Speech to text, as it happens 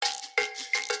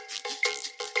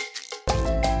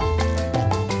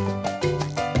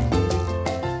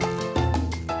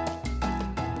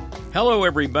Hello,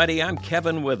 everybody. I'm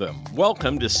Kevin Witham.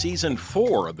 Welcome to Season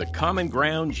 4 of the Common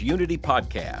Grounds Unity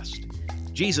Podcast.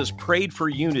 Jesus prayed for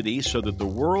unity so that the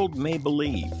world may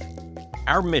believe.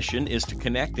 Our mission is to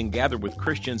connect and gather with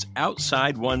Christians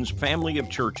outside one's family of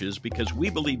churches because we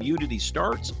believe unity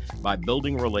starts by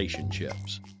building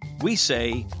relationships. We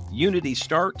say unity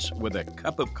starts with a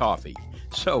cup of coffee.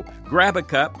 So grab a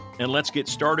cup and let's get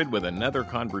started with another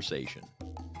conversation.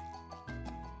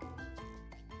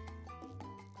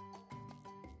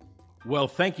 Well,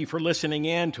 thank you for listening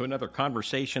in to another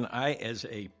conversation. I, as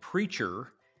a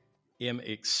preacher, am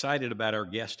excited about our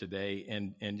guest today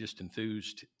and just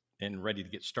enthused and ready to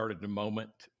get started in a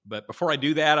moment. But before I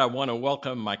do that, I want to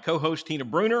welcome my co-host, Tina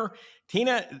Bruner.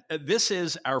 Tina, this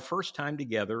is our first time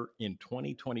together in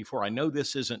 2024. I know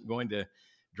this isn't going to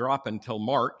drop until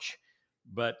March,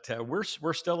 but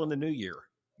we're still in the new year.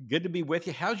 Good to be with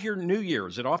you. How's your new year?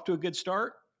 Is it off to a good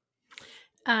start?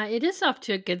 It is off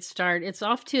to a good start. It's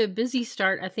off to a busy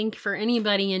start, I think, for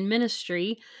anybody in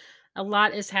ministry. A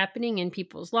lot is happening in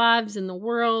people's lives, in the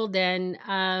world, and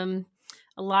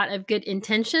a lot of good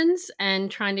intentions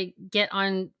and trying to get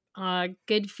on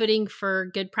good footing for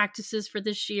good practices for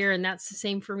this year. And that's the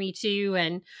same for me, too.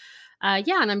 And and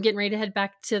I'm getting ready to head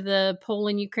back to the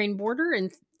Poland-Ukraine border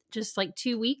in just like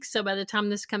 2 weeks. So by the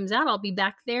time this comes out, I'll be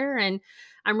back there. And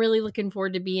I'm really looking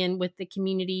forward to being with the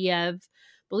community of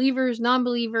believers,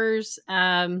 non-believers,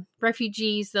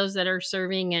 refugees, those that are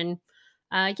serving. And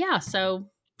so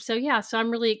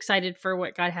I'm really excited for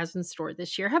what God has in store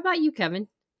this year. How about you, Kevin?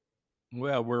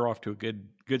 Well, we're off to a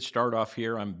good start off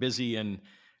here. I'm busy in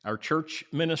our church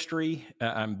ministry.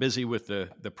 I'm busy with the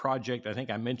project. I think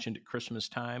I mentioned at Christmas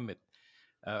time at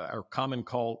our Common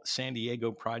Call San Diego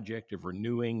project of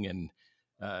renewing and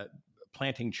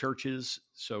planting churches.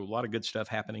 So a lot of good stuff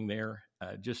happening there.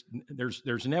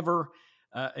 There's never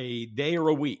a day or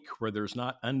a week where there's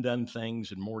not undone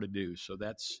things and more to do. So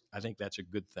I think that's a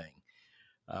good thing.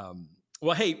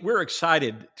 Well, hey, we're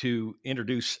excited to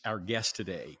introduce our guest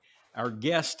today. Our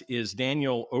guest is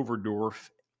Daniel Overdorf,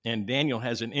 and Daniel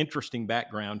has an interesting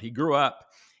background. He grew up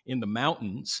in the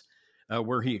mountains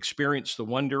where he experienced the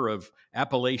wonder of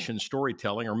Appalachian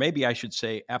storytelling, or maybe I should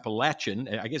say Appalachian.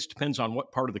 I guess it depends on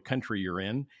what part of the country you're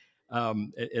in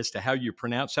as to how you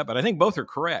pronounce that, but I think both are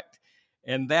correct.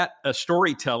 And that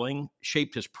storytelling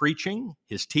shaped his preaching,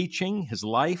 his teaching, his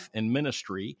life, and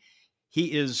ministry.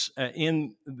 He is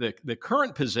in the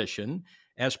current position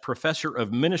as professor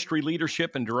of ministry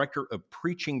leadership and director of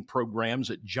preaching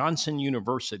programs at Johnson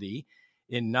University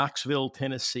in Knoxville,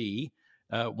 Tennessee,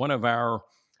 one of our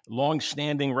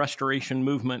longstanding Restoration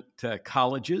Movement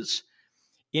colleges.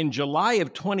 In July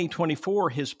of 2024,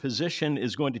 his position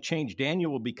is going to change.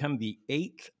 Daniel will become the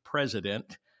 8th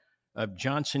president of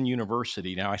Johnson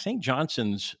University. Now, I think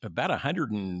Johnson's about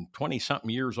 120-something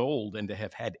years old, and to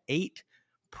have had 8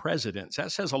 presidents,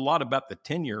 that says a lot about the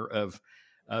tenure of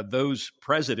those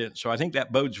presidents. So I think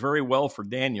that bodes very well for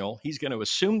Daniel. He's going to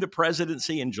assume the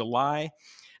presidency in July.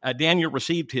 Daniel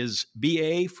received his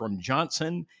BA from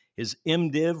Johnson, his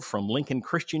MDiv from Lincoln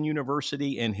Christian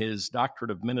University, and his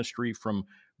doctorate of ministry from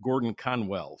Gordon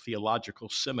Conwell Theological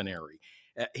Seminary.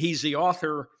 He's the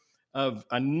author of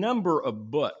a number of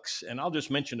books, and I'll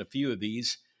just mention a few of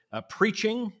these.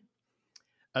 Preaching,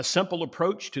 A Simple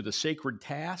Approach to the Sacred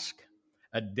Task,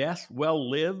 A Death Well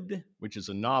Lived, which is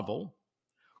a novel,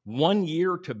 1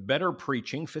 Year to Better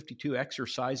Preaching, 52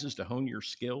 Exercises to Hone Your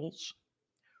Skills,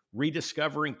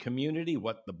 Rediscovering Community,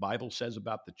 What the Bible Says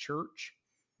About the Church,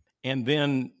 and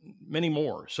then many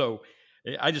more. So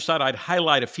I just thought I'd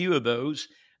highlight a few of those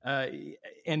and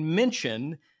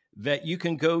mention that you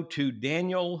can go to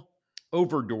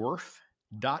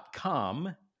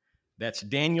DanielOverdorf.com. That's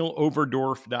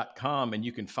DanielOverdorf.com, and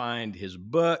you can find his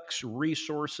books,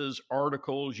 resources,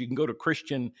 articles. You can go to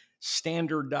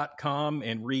ChristianStandard.com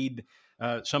and read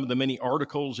some of the many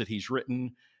articles that he's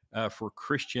written for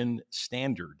Christian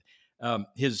Standard.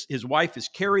 His wife is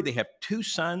Carrie. They have 2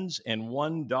 sons and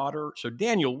 1 daughter. So,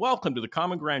 Daniel, welcome to the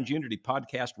Common Grounds Unity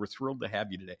Podcast. We're thrilled to have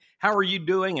you today. How are you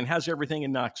doing, and how's everything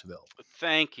in Knoxville?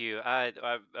 Thank you.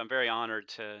 I'm very honored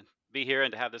to be here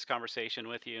and to have this conversation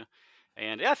with you.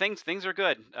 And yeah, things are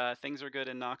good. Things are good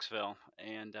in Knoxville.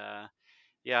 And I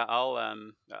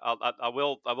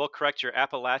will correct your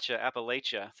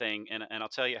Appalachia thing, and I'll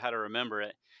tell you how to remember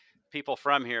it. People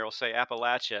from here will say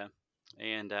Appalachia,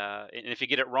 and if you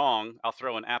get it wrong, I'll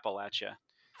throw an Appalachia.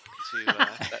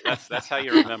 That's how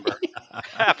you remember.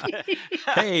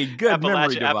 Hey, good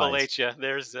memory device. Appalachia.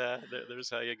 There's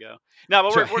how you go. No,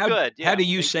 but we're good. Yeah, how do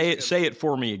you say it? Say it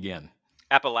for me again.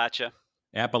 Appalachia.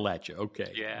 Appalachia.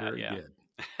 Okay. Yeah. Very good.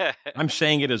 I'm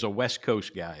saying it as a West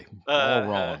Coast guy. All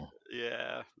wrong.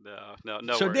 Yeah, no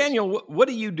So, worries. Daniel, what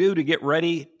do you do to get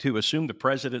ready to assume the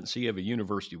presidency of a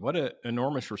university? What an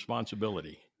enormous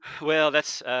responsibility. Well,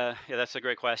 that's a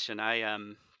great question. I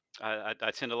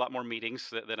attend a lot more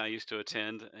meetings than I used to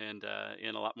attend, and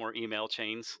in a lot more email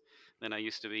chains than I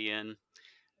used to be in.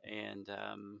 And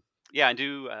yeah, I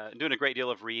do doing a great deal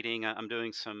of reading. I'm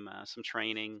doing some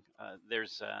training.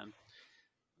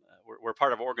 We're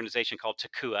part of an organization called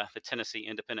TACUA, the Tennessee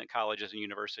Independent Colleges and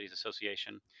Universities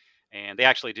Association, and they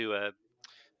actually do a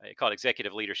called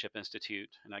Executive Leadership Institute,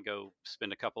 and I go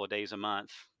spend a couple of days a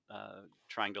month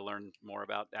trying to learn more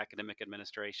about academic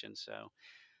administration.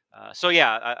 So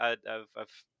yeah,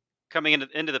 I've coming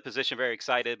into the position very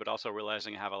excited, but also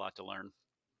realizing I have a lot to learn.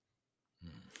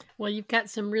 Well, you've got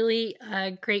some really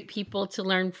great people to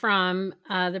learn from.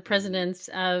 The Mm-hmm. presidents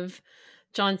of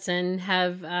Johnson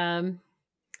have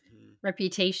Mm-hmm.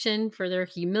 reputation for their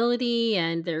humility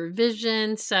and their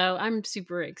vision. So I'm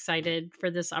super excited for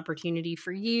this opportunity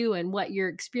for you and what your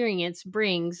experience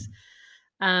brings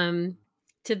um,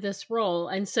 to this role.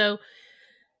 And so,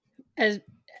 as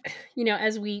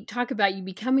as we talk about you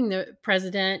becoming the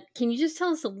president, can you just tell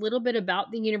us a little bit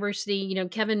about the university?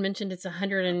 Kevin mentioned it's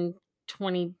Yeah,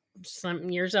 120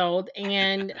 something years old,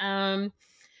 and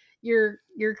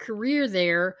your career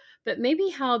there, but maybe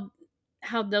how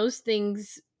those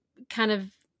things kind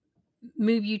of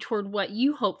move you toward what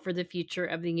you hope for the future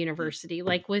of the mm, university,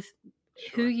 like with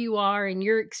who sure, you are and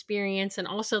your experience, and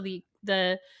also the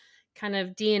kind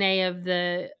of DNA of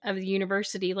the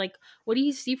university. Like, what do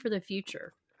you see for the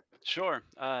future? sure.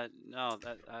 No,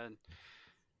 that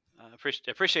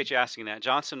appreciate you asking that.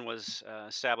 Johnson was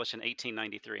established in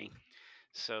 1893.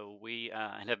 So we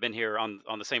have been here on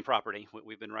the same property.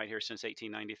 We've been right here since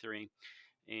 1893,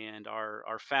 and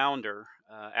our founder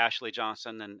Ashley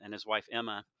Johnson and his wife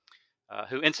Emma,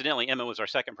 who incidentally Emma was our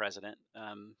second president.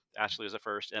 Ashley was the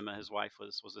first. Emma, his wife,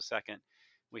 was the second.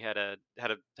 We had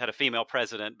a female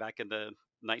president back in the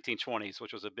 1920s,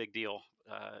 which was a big deal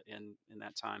in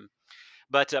that time.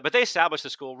 But they established the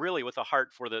school really with a heart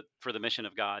for the mission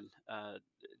of God.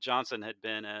 Johnson had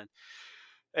been a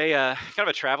kind of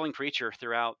a traveling preacher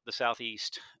throughout the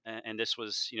Southeast, and this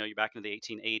was you're back in the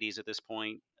 1880s at this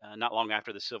point, not long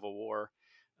after the Civil War.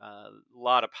 A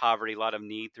lot of poverty, a lot of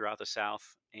need throughout the South,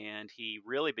 and he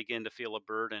really began to feel a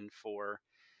burden for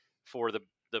the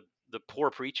the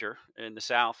poor preacher in the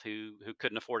South who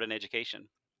couldn't afford an education.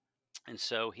 And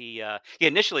so he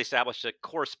initially established a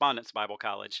correspondence Bible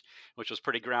college, which was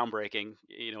pretty groundbreaking,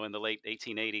 in the late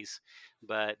 1880s.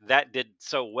 But that did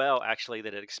so well, actually,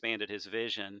 that it expanded his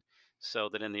vision. So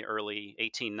that in the early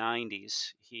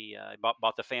 1890s, he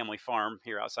bought the family farm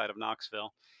here outside of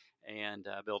Knoxville, and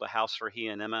built a house for he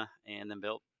and Emma, and then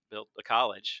built a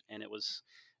college. And it was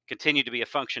continued to be a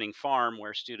functioning farm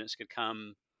where students could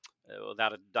come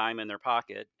without a dime in their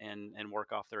pocket and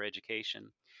work off their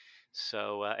education.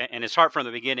 So, and his heart from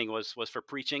the beginning was for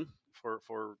preaching, for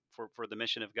the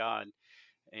mission of God.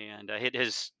 And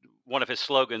his one of his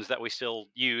slogans that we still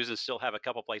use and still have a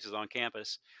couple places on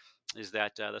campus is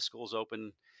that the school's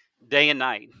open day and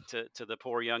night to the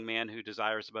poor young man who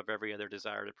desires above every other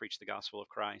desire to preach the gospel of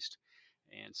Christ.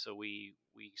 And so we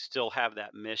still have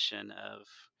that mission of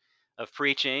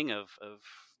preaching of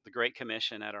the Great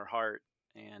Commission at our heart,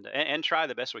 and try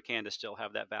the best we can to still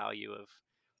have that value of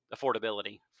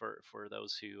affordability for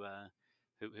those who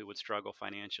would struggle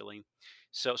financially.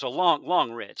 So just a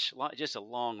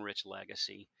long rich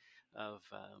legacy of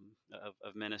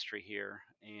ministry here.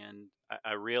 And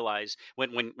I realize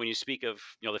when you speak of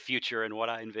the future and what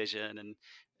I envision and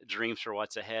dreams for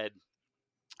what's ahead,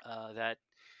 that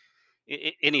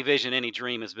any vision, any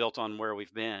dream is built on where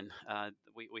we've been.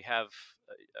 We have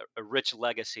a rich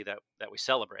legacy that we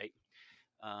celebrate,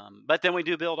 but then we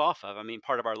do build off of. I mean,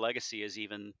 part of our legacy is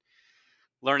even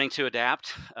learning to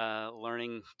adapt,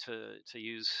 learning to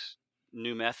use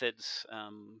new methods,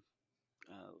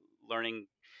 learning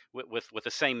with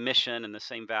the same mission and the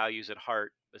same values at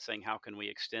heart, but saying how can we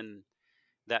extend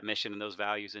that mission and those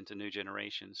values into new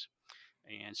generations.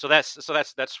 And so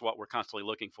that's what we're constantly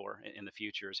looking for in the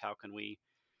future is how can we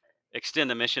extend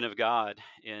the mission of God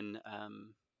in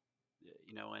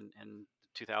in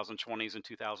 2020s and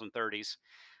 2030s,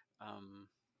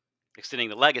 extending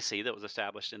the legacy that was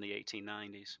established in the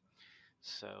 1890s.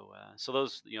 So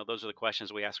those are the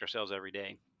questions we ask ourselves every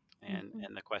day, and Mhm.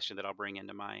 and the question that I'll bring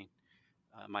into my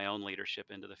own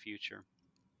leadership into the future.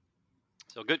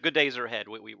 So good days are ahead.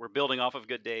 We're building off of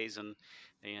good days, and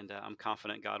I'm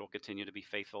confident God will continue to be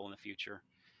faithful in the future,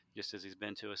 just as He's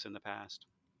been to us in the past.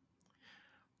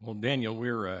 Well, Daniel,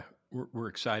 we're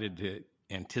excited to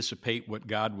anticipate what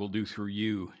God will do through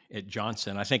you at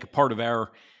Johnson. I think a part of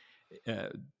our uh,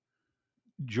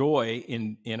 joy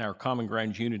in our Common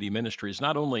Ground Unity ministry is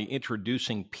not only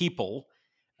introducing people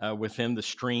within the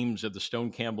streams of the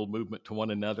Stone Campbell movement to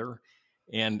one another,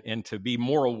 and to be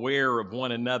more aware of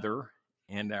one another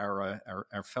and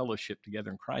our fellowship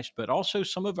together in Christ, but also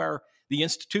some of the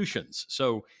institutions.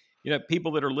 So,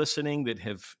 people that are listening that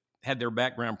have had their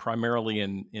background primarily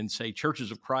in say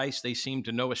churches of Christ, they seem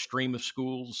to know a stream of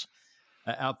schools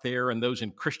out there, and those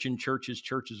in Christian churches,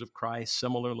 churches of Christ,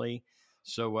 similarly.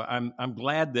 So I'm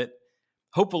glad that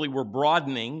hopefully we're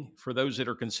broadening for those that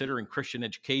are considering Christian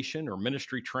education or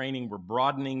ministry training. We're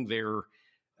broadening their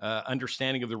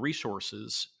understanding of the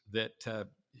resources that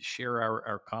share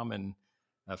our common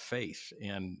faith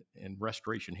and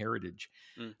restoration heritage.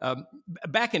 Mm.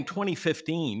 Back in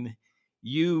 2015,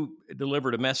 you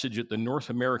delivered a message at the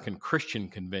North American Christian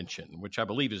Convention, which I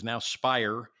believe is now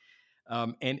SPIRE.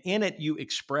 And in it, you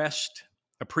expressed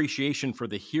appreciation for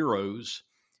the heroes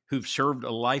who've served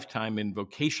a lifetime in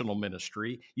vocational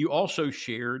ministry. You also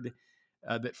shared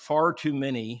that far too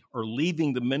many are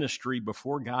leaving the ministry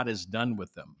before God is done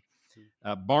with them.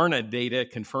 Barna data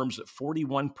confirms that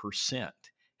 41%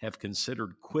 have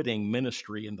considered quitting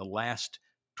ministry in the last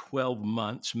 12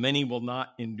 months. Many will not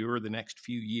endure the next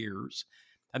few years.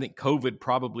 I think COVID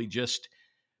probably just,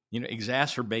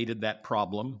 exacerbated that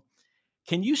problem.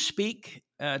 Can you speak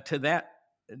to that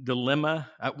dilemma?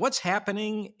 What's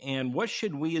happening, and what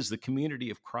should we as the community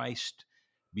of Christ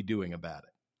be doing about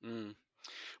it? Mm.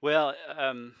 Well,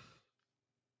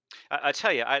 I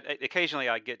tell you, occasionally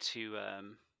I get to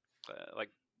like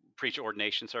preach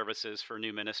ordination services for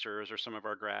new ministers or some of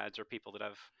our grads or people that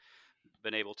I've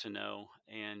been able to know.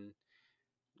 And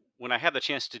when I have the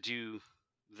chance to do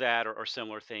that or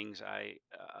similar things, I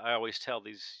always tell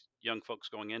these young folks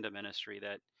going into ministry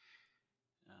that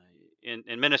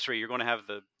in ministry you're going to have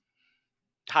the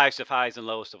highest of highs and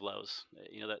lowest of lows.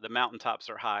 The mountaintops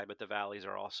are high, but the valleys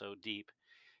are also deep.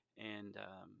 And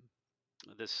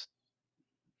this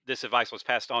this advice was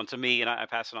passed on to me, and I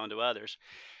pass it on to others.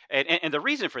 And the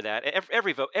reason for that,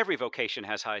 every vocation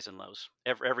has highs and lows.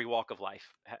 Every walk of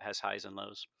life has highs and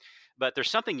lows. But there's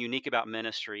something unique about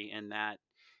ministry in that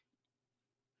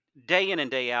day in and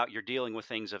day out, you're dealing with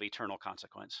things of eternal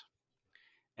consequence.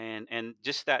 And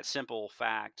just that simple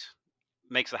fact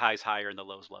makes the highs higher and the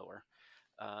lows lower.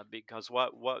 Because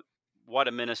what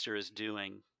a minister is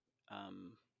doing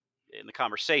um, in the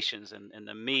conversations and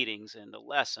the meetings and the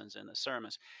lessons and the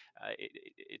sermons,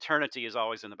 eternity is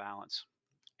always in the balance,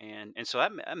 and so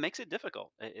that makes it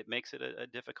difficult. It makes it a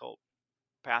difficult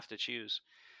path to choose.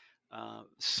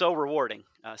 So rewarding,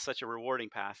 such a rewarding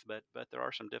path, but there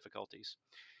are some difficulties,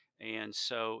 and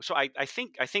so I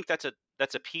think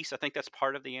that's a piece. I think that's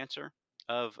part of the answer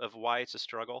of why it's a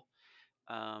struggle,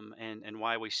 and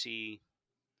why we see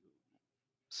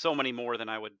so many more than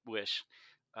I would wish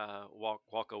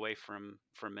walk away from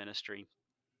ministry,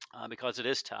 because it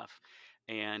is tough.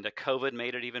 And COVID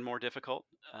made it even more difficult,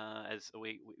 as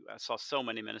I saw so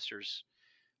many ministers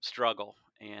struggle,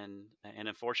 and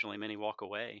unfortunately many walk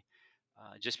away,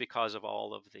 just because of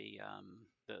all of the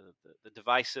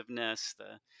divisiveness,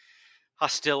 the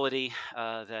hostility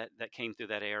that came through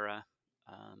that era.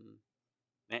 Um,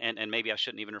 and maybe I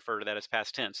shouldn't even refer to that as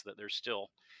past tense. That there's still,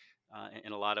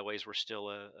 in a lot of ways, we're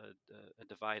still a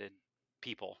divided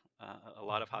people. A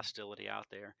lot of hostility out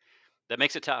there that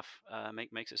makes it tough.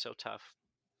 Makes it so tough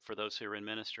for those who are in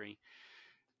ministry.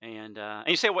 And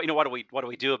you say, well, what do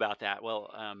we do about that?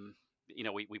 Well,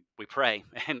 we pray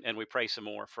and we pray some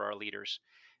more for our leaders,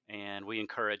 and we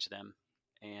encourage them.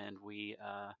 And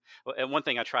and one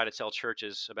thing I try to tell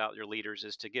churches about your leaders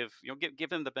is to give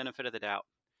them the benefit of the doubt.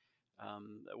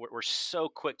 We're so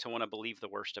quick to want to believe the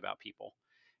worst about people,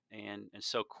 and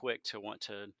so quick to want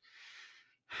to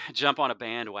jump on a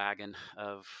bandwagon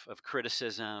of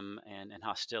criticism and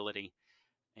hostility.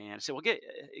 And I say, well,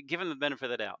 give them the benefit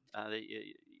of the doubt.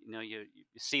 You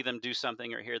see them do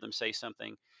something or hear them say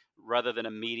something, rather than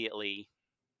immediately,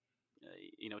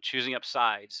 choosing up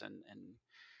sides and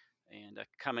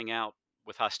coming out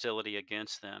with hostility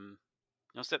against them.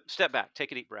 Step back,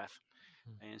 take a deep breath,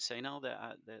 and say, no,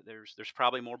 that there's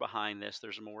probably more behind this.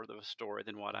 There's more of a story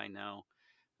than what I know.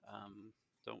 Um,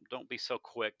 don't be so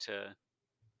quick to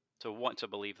want to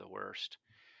believe the worst.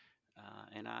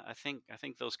 And I think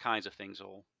those kinds of things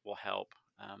will help,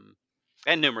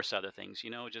 and numerous other things.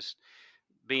 Just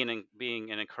being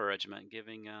an encouragement,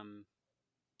 giving an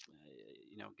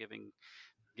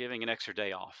extra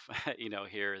day off,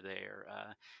 here or there.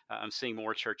 I'm seeing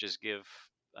more churches give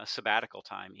a sabbatical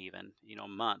time, even a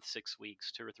month, 6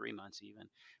 weeks, 2 or 3 months, even,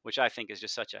 which I think is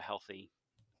just such a healthy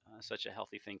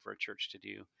thing for a church to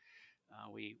do.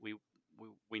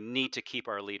 We need to keep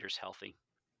our leaders healthy.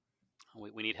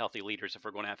 We need healthy leaders if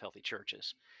we're going to have healthy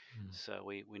churches. Mm. So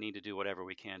we need to do whatever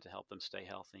we can to help them stay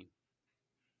healthy.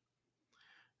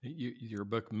 Your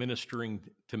book, Ministering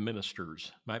to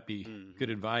Ministers, might be good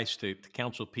Hmm. advice to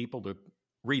counsel people to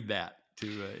read that,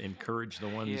 to encourage the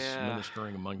ones Yeah,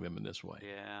 ministering among them in this way. yeah,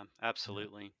 Yeah.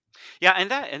 absolutely. Yeah,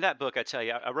 and that book, I tell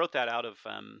you, I wrote that out of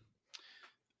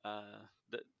uh,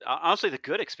 honestly the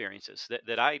good experiences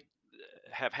that I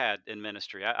have had in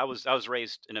ministry. I was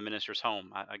raised in a minister's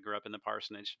home. I grew up in the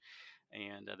parsonage,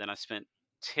 and then I spent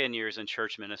 10 years in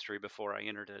church ministry before I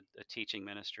entered a teaching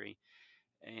ministry.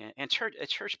 And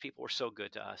church people were so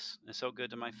good to us and so good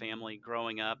to my family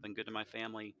growing up, and good to my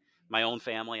family, my own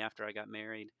family after I got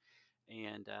married.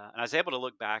 And I was able to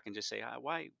look back and just say,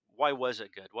 why was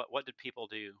it good? What did people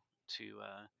do to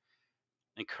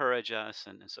encourage us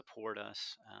and support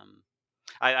us?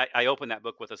 I opened that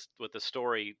book with a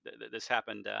story that this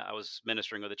happened. I was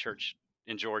ministering with a church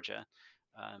in Georgia,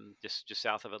 just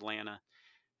south of Atlanta,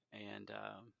 and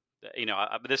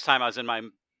this time I was in my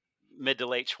mid to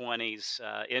late 20s,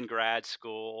 in grad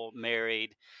school,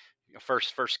 married,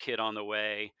 first kid on the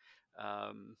way.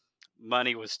 Um,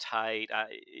 Money was tight.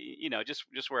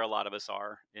 Just where a lot of us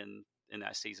are in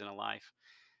that season of life.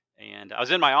 And I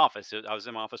was in my office. I was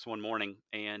in my office one morning,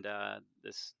 and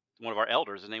this one of our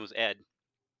elders, his name was Ed.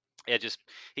 Ed just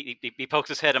he pokes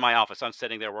his head in my office. I'm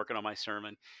sitting there working on my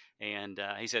sermon, and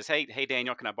he says, "Hey,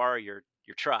 Daniel, can I borrow your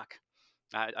truck?"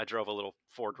 I drove a little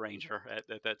Ford Ranger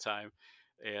at that time,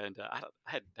 and I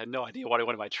had no idea what I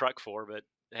wanted my truck for. But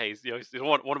hey, he's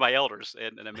one of my elders,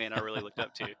 and a man I really looked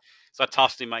up to. So I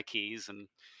tossed him my keys, and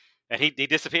he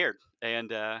disappeared,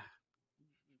 and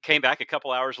came back a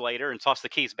couple hours later and tossed the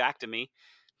keys back to me.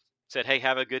 Said, "Hey,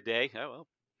 have a good day." Oh well,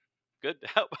 good.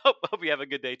 Hope you have a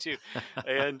good day too.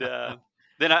 And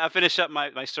then I finish up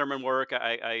my sermon work.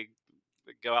 I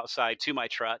go outside to my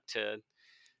truck to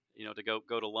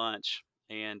go to lunch.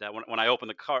 And when I open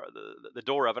the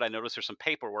door of it, I notice there's some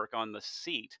paperwork on the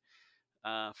seat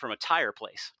from a tire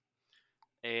place.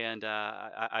 And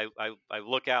I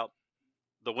look out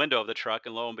the window of the truck,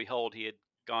 and lo and behold, he had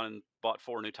gone and bought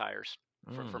 4 new tires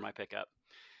for Mm. my pickup.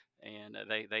 And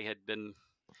they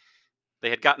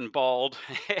had gotten bald,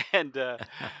 and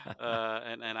and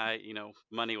I,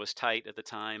 money was tight at the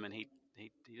time, and he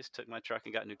just took my truck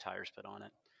and got new tires put on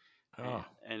it. Oh,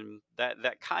 And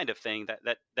that kind of thing,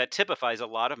 that typifies a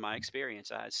lot of my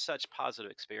experience. I had such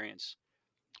positive experience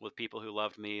with people who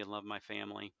loved me and loved my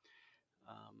family.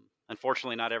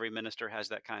 Unfortunately, not every minister has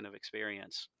that kind of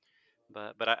experience.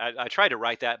 But I tried to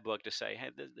write that book to say, hey,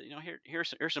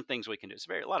 here's some things we can do. It's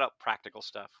a lot of practical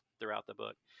stuff throughout the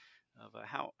book of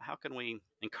how can we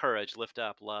encourage, lift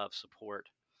up, love, support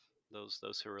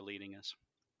those who are leading us.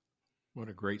 what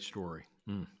a great story.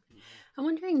 Mm. Yeah. I'm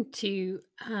wondering too,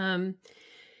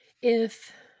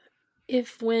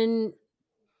 if when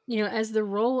as the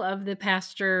role of the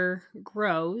pastor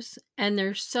grows, and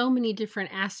there's so many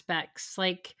different aspects,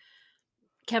 like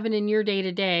Kevin, in your day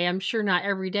to day, I'm sure not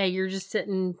every day you're just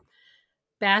sitting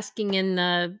basking in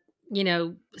the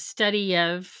study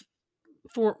of,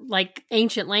 for like,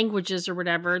 ancient languages or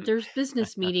whatever. There's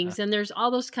business meetings, and there's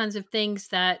all those kinds of things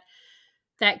that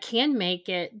can make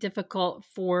it difficult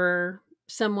for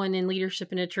someone in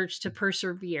leadership in a church to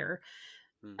persevere.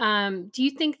 Mm-hmm. Do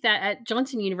you think that at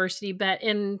Johnson University, but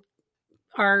in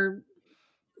our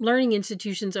learning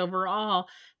institutions overall,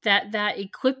 that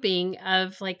equipping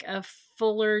of like a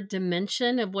fuller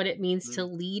dimension of what it means to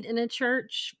lead in a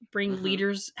church, bring Mm-hmm.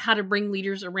 leaders, how to bring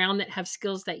leaders around that have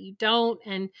skills that you don't,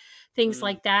 and things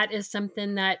like that, is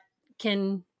something that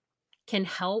can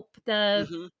help the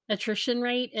Mm-hmm. attrition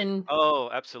rate? And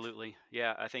Oh, absolutely.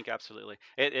 Yeah, I think absolutely.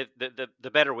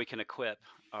 The better we can equip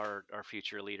our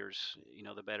future leaders,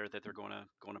 the better that they're going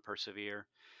to persevere.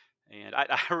 And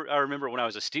I remember when I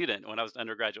was a student, when I was an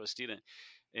undergraduate student,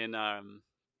 and I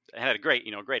had a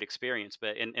great experience.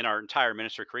 But in our entire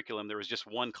ministry curriculum, there was just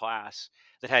one class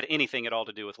that had anything at all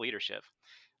to do with leadership.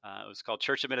 It was called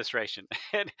church administration,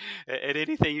 and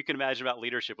anything you can imagine about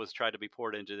leadership was tried to be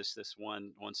poured into this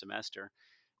one semester.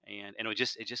 And it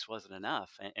just wasn't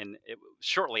enough.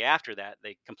 Shortly after that,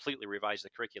 they completely revised the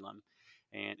curriculum,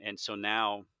 and so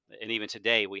now, and even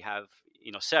today, we have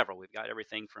several. We've got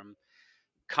everything from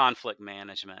conflict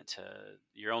management to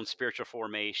your own spiritual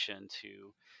formation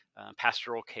to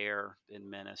pastoral care in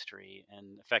ministry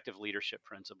and effective leadership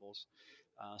principles.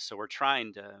 So we're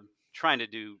trying to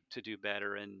do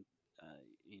better, and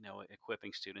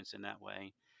equipping students in that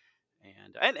way.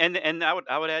 And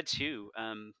I would add too,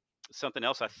 something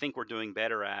else I think we're doing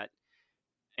better at,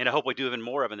 and I hope we do even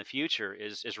more of in the future,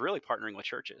 is really partnering with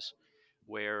churches.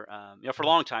 where for a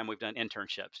long time we've done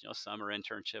internships, summer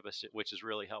internship, which is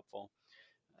really helpful.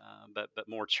 But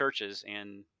more churches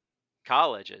and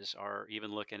colleges are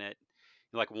even looking at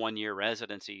like 1 year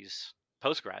residencies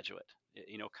postgraduate.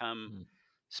 Come Mm.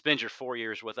 spend your 4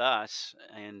 years with us,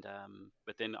 and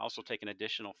but then also take an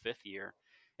additional fifth year.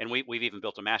 And we've even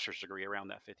built a master's degree around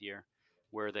that fifth year,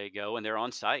 where they go and they're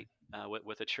on site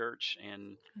with a church,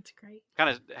 and That's great. kind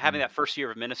of having Mm. that first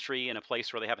year of ministry in a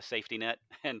place where they have a safety net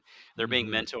and they're being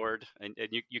Mm-hmm. mentored, and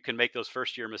you can make those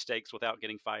first year mistakes without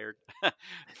getting fired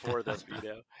for them,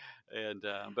 and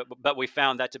but we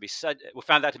found that to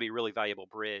be a really valuable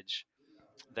bridge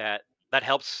that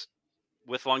helps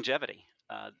with longevity.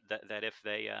 That if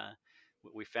they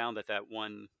we found that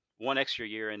one extra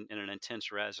year in an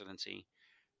intense residency,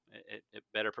 it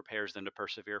better prepares them to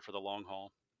persevere for the long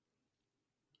haul.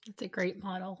 It's a great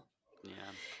model.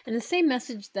 Yeah. And the same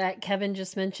message that Kevin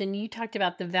just mentioned, you talked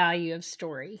about the value of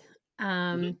story.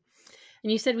 Hmm. And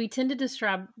you said we tend to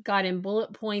describe God in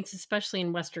bullet points, especially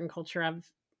in Western culture. I've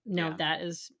know Yeah. that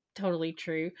is totally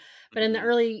true. But in the Hmm.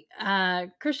 early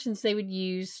Christians, they would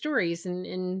use stories, and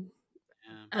in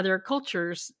Yeah. other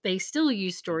cultures, they still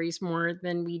use stories more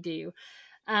than we do.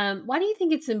 Why do you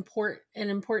think it's an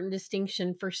important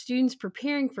distinction for students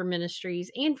preparing for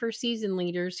ministries and for seasoned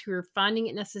leaders who are finding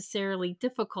it necessarily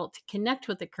difficult to connect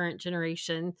with the current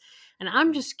generation? And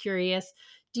I'm Mm. just curious,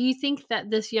 do you think that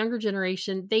this younger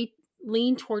generation, they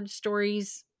lean towards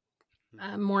stories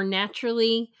more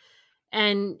naturally?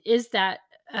 And is that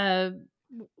a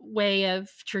way of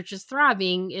churches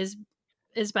thriving is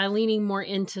by leaning more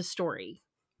into story?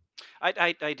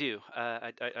 I do.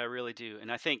 I really do.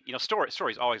 And I think,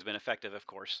 story's always been effective, of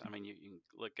course. I mean, you can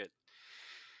look at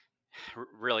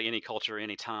really any culture,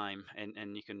 any time,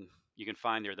 and you can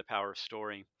find there the power of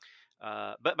story.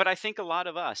 But I think a lot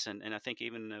of us, and I think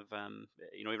even of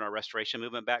even our Restoration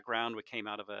Movement background, we came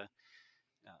out of a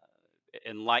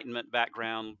Enlightenment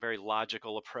background, very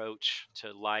logical approach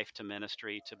to life, to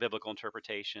ministry, to biblical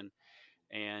interpretation,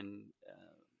 and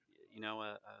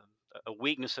a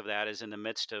weakness of that is in the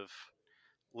midst of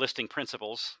listing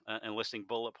principles and listing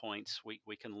bullet points,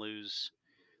 we can lose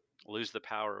the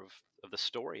power of the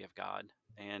story of God.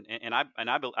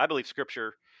 I believe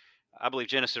Scripture. I believe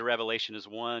Genesis to Revelation is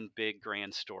one big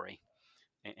grand story,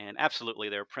 and absolutely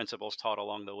there are principles taught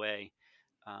along the way.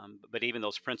 But even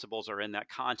those principles are in that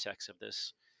context of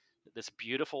this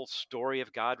beautiful story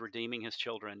of God redeeming His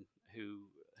children who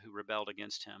rebelled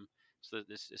against Him. So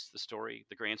this is the story,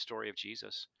 the grand story of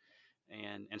Jesus.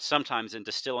 And sometimes in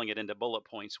distilling it into bullet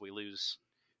points, we lose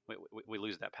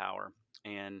that power.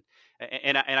 And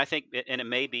I think, and it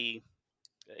may be,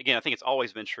 again, I think it's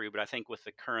always been true, but I think with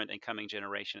the current and coming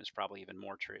generation, it's probably even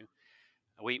more true.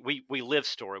 We live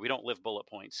story. We don't live bullet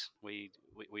points. We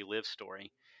live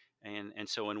story, and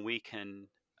so when we can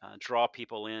draw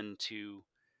people into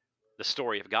the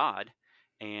story of God,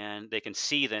 and they can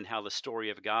see then how the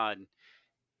story of God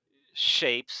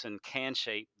shapes and can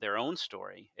shape their own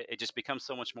story, it just becomes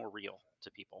so much more real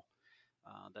to people.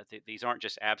 These aren't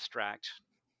just abstract,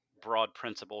 broad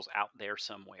principles out there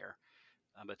somewhere,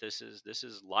 but this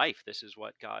is life. This is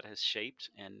what God has shaped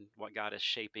and what God is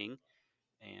shaping,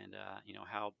 and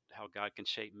how God can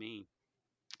shape me.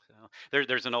 So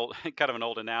there's an old kind of an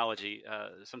old analogy.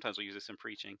 Sometimes we use this in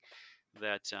preaching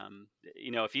that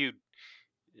if you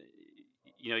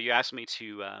ask me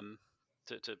to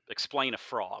explain a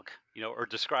frog, or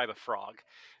describe a frog,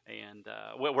 and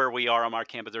where we are on our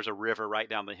campus, there's a river right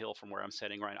down the hill from where I'm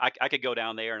sitting. Right, I could go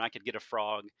down there and I could get a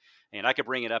frog, and I could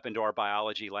bring it up into our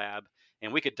biology lab,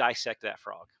 and we could dissect that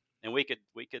frog, and we could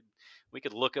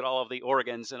look at all of the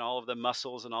organs and all of the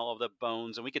muscles and all of the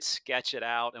bones, and we could sketch it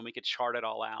out and we could chart it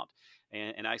all out.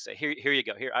 And I say, here you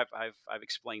go. Here I've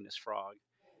explained this frog.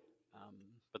 Um,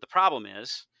 but the problem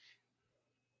is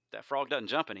that frog doesn't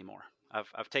jump anymore.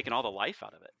 I've taken all the life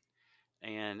out of it,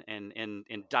 and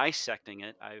in dissecting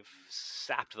it, I've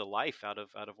sapped the life out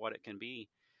of what it can be.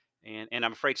 And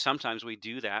I'm afraid sometimes we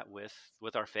do that with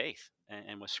our faith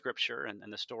and with Scripture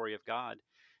and the story of God,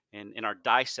 and in our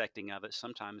dissecting of it,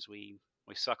 sometimes we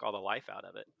suck all the life out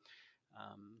of it.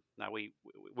 Now we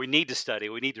need to study,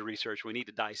 we need to research, we need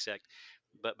to dissect,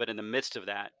 but in the midst of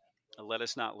that, let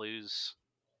us not lose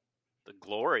the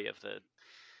glory of the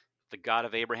God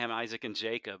of Abraham, Isaac, and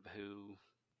Jacob, who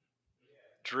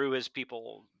drew his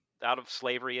people out of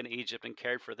slavery in Egypt and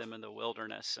cared for them in the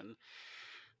wilderness, and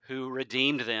who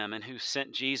redeemed them, and who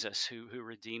sent Jesus, who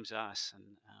redeems us. And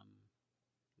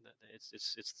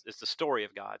it's the story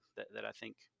of God that I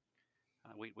think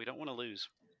we don't want to lose.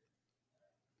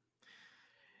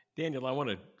 Daniel, I want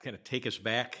to kind of take us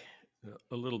back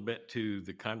a little bit to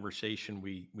the conversation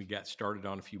we got started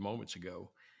on a few moments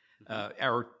ago. Hmm.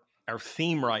 Our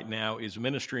theme right now is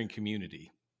ministry and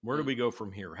community. Where do Mm. we go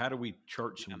from here? How do we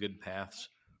chart some Yeah. good paths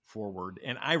forward?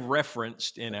 And I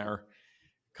referenced in our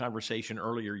conversation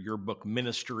earlier your book,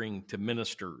 Ministering to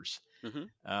Ministers. Hmm.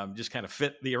 Just kind of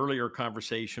fit the earlier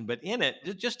conversation, but in it,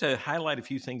 just to highlight a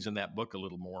few things in that book a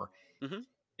little more, Hmm.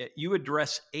 you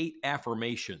address 8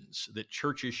 affirmations that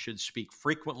churches should speak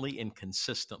frequently and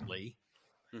consistently,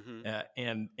 Hmm.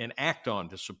 and act on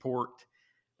to support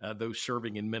those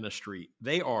serving in ministry.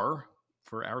 They are,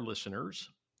 for our listeners,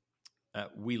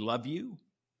 we love you,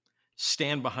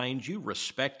 stand behind you,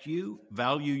 respect you,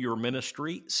 value your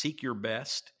ministry, seek your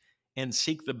best, and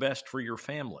seek the best for your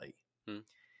family. Mm.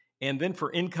 And then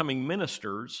for incoming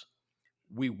ministers,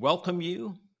 we welcome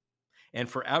you. And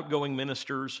for outgoing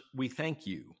ministers, we thank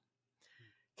you.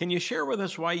 Can you share with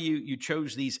us why you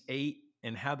chose these 8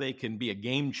 and how they can be a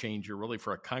game changer really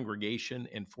for a congregation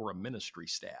and for a ministry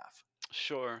staff?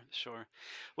 Sure, sure.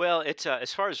 Well, it's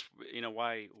as far as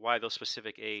why those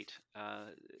specific 8.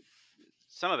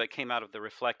 Some of it came out of the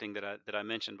reflecting that I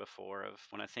mentioned before of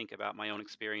when I think about my own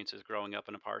experiences growing up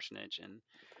in a parsonage and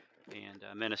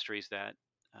ministries that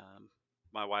um,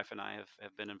 my wife and I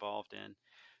have been involved in.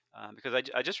 Because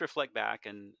I just reflect back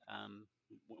and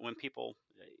when people,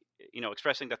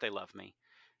 expressing that they love me,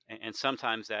 and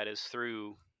sometimes that is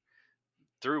through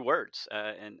words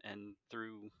and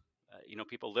through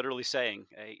people literally saying,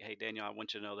 hey Daniel, I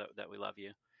want you to know that we love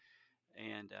you,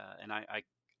 and I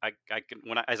can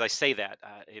as I say that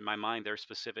in my mind there are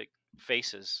specific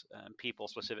faces, people,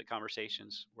 specific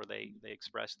conversations where they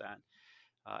express that,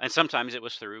 and sometimes it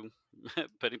was through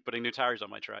putting new tires on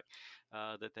my truck,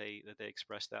 that they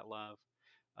expressed that love.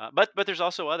 But there's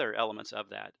also other elements of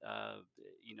that.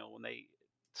 When they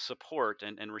support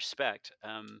and respect.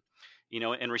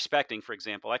 And respecting, for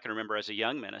example, I can remember as a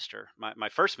young minister, my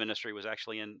first ministry was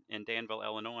actually in Danville,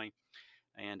 Illinois,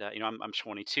 and I'm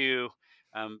 22.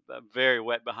 Very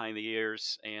wet behind the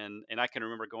ears, and I can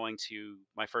remember going to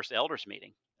my first elders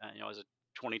meeting. As a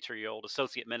 22-year-old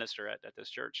associate minister at this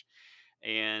church,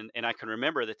 and I can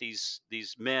remember that these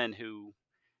men who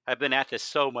have been at this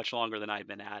so much longer than I've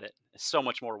been at it, so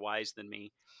much more wise than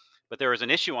me. But there was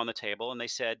an issue on the table, and they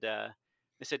said,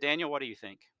 Daniel, what do you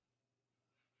think?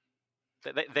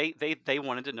 They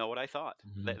wanted to know what I thought.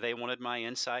 Mhm. They wanted my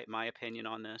insight, my opinion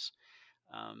on this.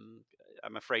 Um,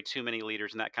 I'm afraid too many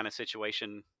leaders in that kind of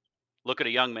situation look at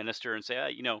a young minister and say,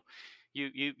 you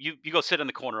go sit in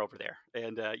the corner over there,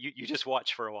 and you just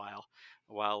watch for a while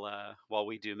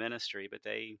we do ministry. But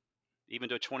they, even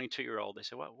to a 22-year-old, they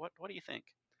said, what do you think?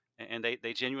 And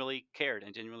they genuinely cared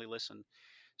and genuinely listened.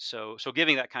 So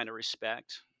giving that kind of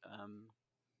respect,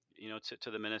 to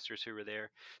the ministers who were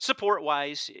there. Support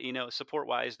wise,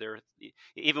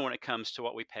 even when it comes to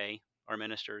what we pay our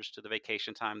ministers, to the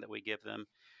vacation time that we give them,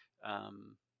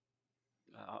 um,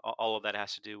 all of that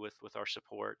has to do with our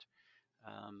support.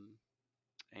 Um,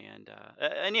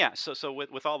 and yeah, so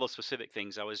with all those specific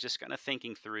things, I was just kind of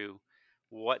thinking through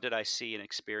what did I see and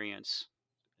experience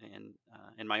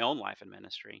in my own life and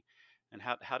ministry, and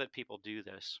how did people do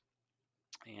this?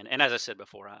 And as I said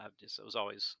before, I was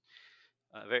always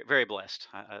very very blessed.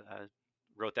 I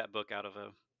wrote that book out of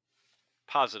a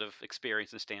positive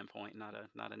experience and standpoint, not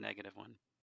a negative one.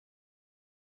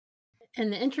 In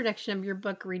the introduction of your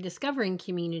book, Rediscovering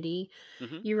Community,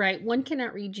 Hmm. you write, one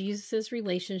cannot read Jesus'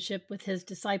 relationship with his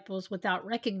disciples without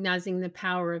recognizing the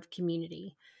power of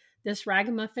community. This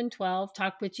Ragamuffin 12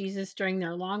 talked with Jesus during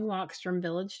their long walks from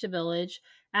village to village,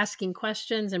 asking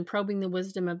questions and probing the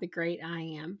wisdom of the great I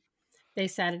Am. They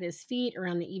sat at his feet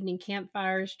around the evening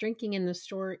campfires, drinking in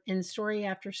story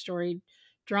after story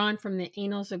drawn from the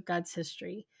annals of God's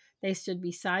history. They stood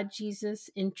beside Jesus,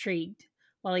 intrigued,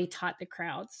 while he taught the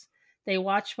crowds. They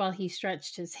watched while he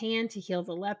stretched his hand to heal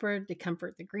the leopard, to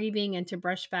comfort the grieving, and to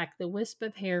brush back the wisp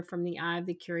of hair from the eye of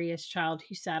the curious child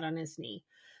who sat on his knee.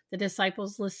 The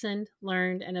disciples listened,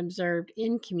 learned, and observed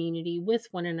in community with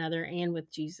one another and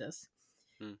with Jesus.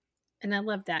 Mm. And I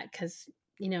love that because,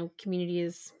 community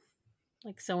is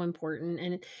like so important.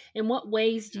 And in what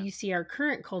ways do Yeah. you see our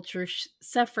current culture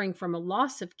suffering from a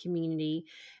loss of community,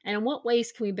 and in what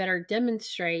ways can we better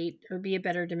demonstrate or be a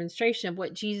better demonstration of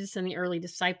what Jesus and the early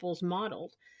disciples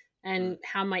modeled, Mm. and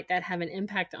how might that have an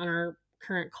impact on our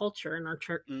current culture and our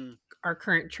church, Mm. our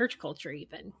current church culture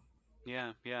even?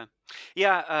 Yeah, yeah,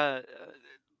 yeah.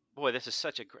 Boy, this is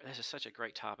such a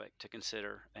great topic to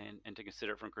consider, and to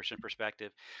consider it from a Christian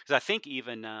perspective. Because I think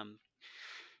even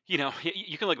you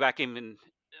can look back even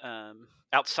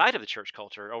outside of the church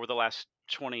culture over the last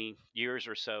 20 years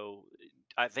or so.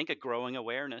 I think a growing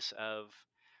awareness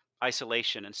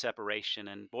isolation and separation.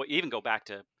 And boy, even go back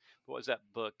to what was that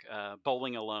book,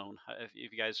 Bowling Alone?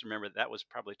 If you guys remember, that was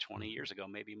probably 20 Mhm. years ago,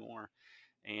 maybe more.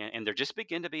 And there just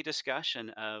begin to be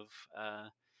discussion of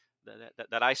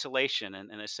that isolation,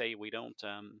 and they say we don't,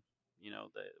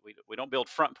 we don't build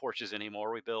front porches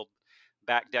anymore. We build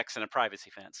back decks and a privacy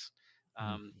fence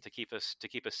Mhm. to keep us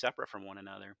separate from one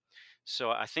another.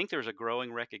 So I think there's a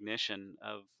growing recognition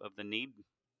of the need,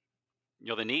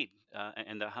 the need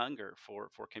and the hunger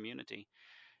for community,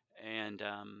 and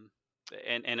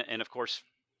and of course,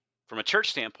 from a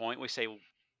church standpoint, we say,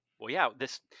 well, yeah,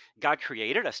 this God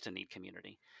created us to need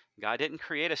community. God didn't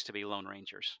create us to be lone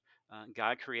rangers.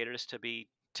 God created us to be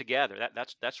together.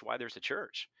 That's why there's a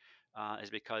church, is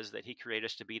because that He created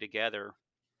us to be together,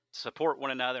 support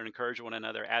one another, and encourage one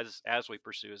another as we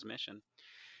pursue His mission.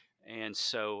 And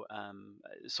so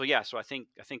yeah, so I think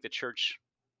the church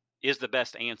is the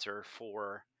best answer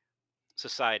for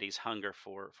society's hunger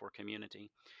for community.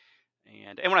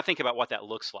 And when I think about what that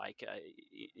looks like,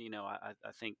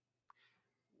 I think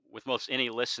with most any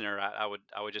listener, I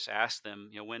would just ask them,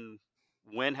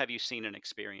 when have you seen and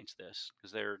experienced this?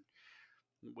 Because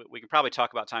we can probably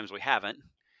talk about times we haven't,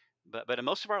 but in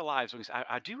most of our lives, we can say,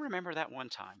 I do remember that one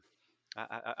time.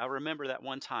 I remember that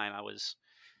one time I was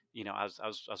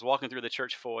walking through the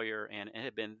church foyer, and it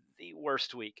had been the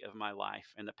worst week of my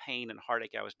life, and the pain and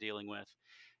heartache I was dealing with.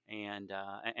 And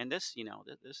this,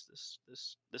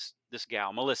 this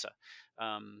gal, Melissa,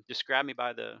 just grabbed me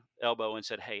by the elbow and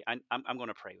said, "Hey, I'm going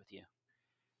to pray with you."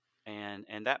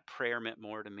 And that prayer meant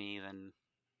more to me than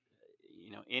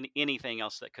anything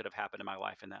else that could have happened in my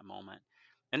life in that moment.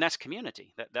 And that's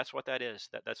community. That's what that is.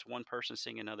 That's one person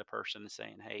seeing another person and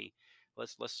saying, "Hey,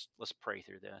 let's pray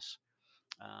through this."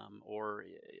 Or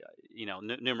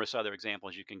numerous other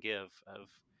examples you can give of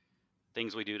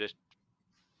things we do to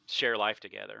share life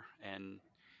together. And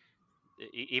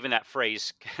even that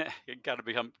phrase it got to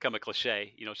become a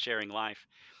cliche, sharing life.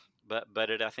 But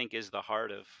it, I think, is the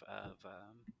heart of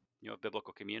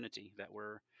biblical community, that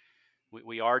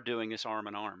we are doing this arm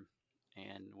in arm,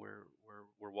 and we're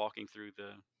walking through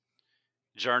the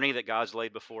journey that God's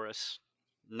laid before us,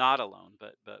 not alone,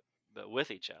 but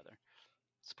with each other,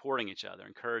 supporting each other,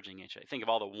 encouraging each other. Think of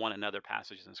all the one another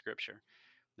passages in Scripture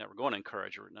that we're going to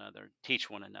encourage one another, teach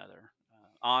one another,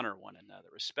 honor one another,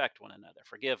 respect one another,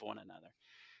 forgive one another,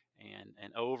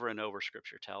 and over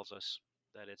Scripture tells us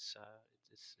that it's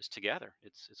together,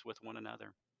 it's with one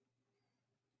another.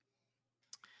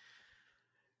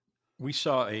 We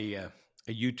saw a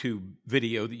YouTube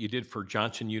video that you did for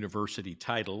Johnson University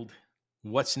titled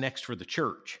 "What's Next for the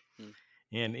Church?" Mm.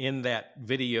 And in that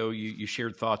video, you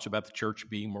shared thoughts about the church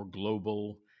being more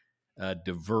global,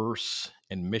 diverse,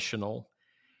 and missional.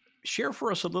 Share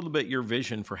for us a little bit your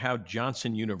vision for how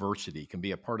Johnson University can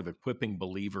be a part of equipping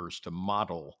believers to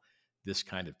model this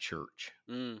kind of church.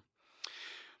 Mm.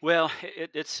 Well,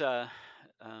 it's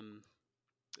um,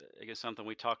 I guess something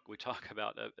we talk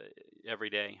about every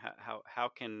day. How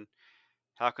can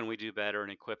we do better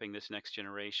in equipping this next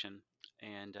generation?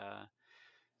 And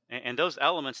and those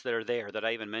elements that are there that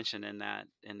I even mentioned in that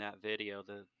video,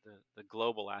 the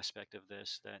global aspect of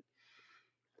this, that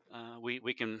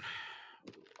we can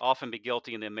often be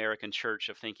guilty in the American church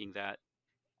of thinking that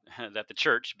that the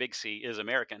church, big C, is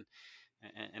American,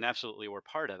 and absolutely we're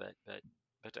part of it.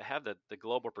 But to have the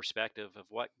global perspective of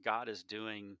what God is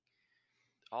doing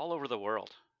all over the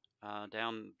world,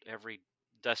 down every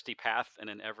dusty path and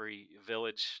in every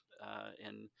village,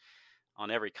 in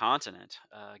on every continent,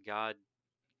 God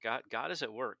is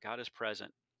at work. God is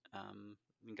present.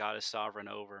 And God is sovereign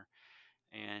over.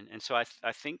 And so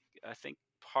I think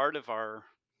part of our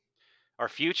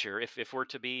future, if we're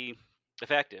to be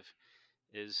effective,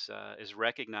 is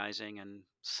recognizing and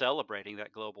celebrating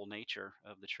that global nature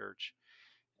of the church.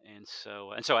 And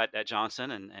so at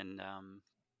Johnson and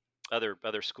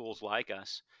other schools like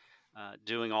us,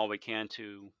 doing all we can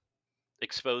to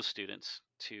expose students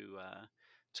to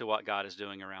what God is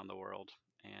doing around the world,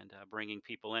 and bringing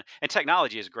people in. And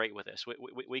technology is great with this.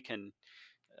 We can,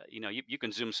 you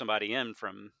can zoom somebody in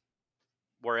from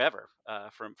wherever,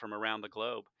 from around the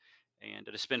globe, and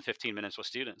to spend 15 minutes with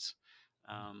students.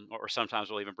 Or sometimes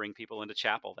we'll even bring people into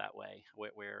chapel that way,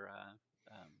 where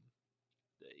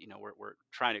we're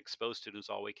trying to expose students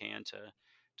all we can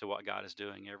to what God is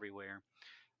doing everywhere.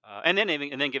 And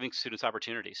then giving students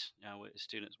opportunities, with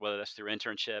students, whether that's through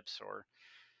internships or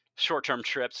short-term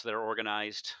trips that are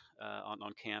organized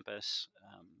on campus,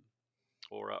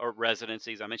 or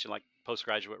residencies. I mentioned like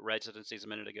postgraduate residencies a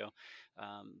minute ago.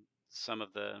 Um, some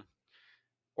of the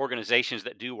organizations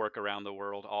that do work around the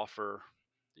world offer,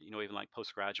 even like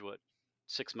postgraduate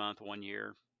 6-month, 1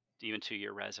 year, even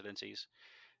 2-year residencies.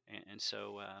 And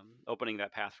so opening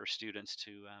that path for students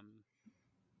to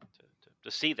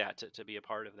see that, to be a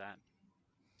part of that.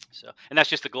 So, and that's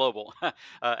just the global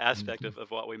aspect Mhm.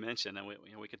 of what we mentioned, and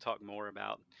we could talk more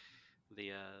about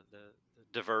the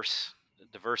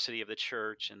diversity of the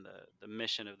church and the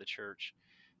mission of the church.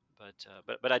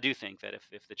 But I do think that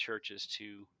if the church is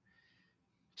to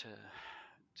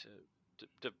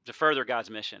to further God's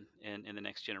mission in the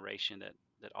next generation,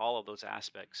 that all of those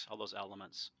aspects, all those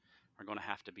elements, are going to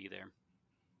have to be there.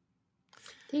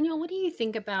 Daniel, what do you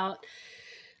think about,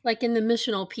 like, in the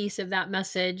missional piece of that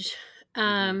message? Hmm.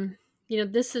 Um,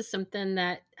 this is something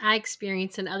that I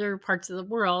experience in other parts of the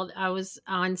world. I was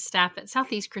on staff at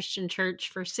Southeast Christian Church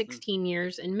for 16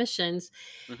 years in missions.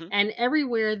 Hmm. And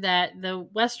everywhere that the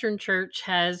Western church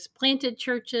has planted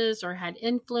churches or had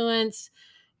influence,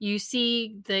 you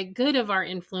see the good of our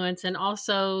influence and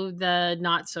also the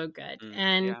not so good.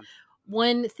 And Yeah.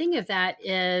 one thing of that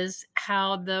is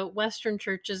how the Western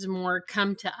churches more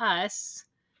come to us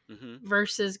Hmm.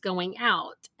 versus going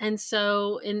out. And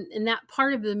so in that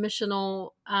part of the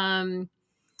missional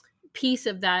piece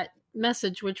of that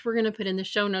message, which we're going to put in the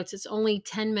show notes, it's only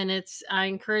 10 minutes. I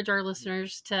encourage our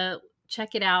listeners to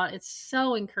check it out. It's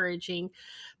so encouraging.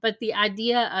 But the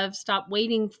idea of stop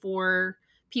waiting for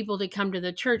people to come to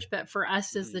the church, but for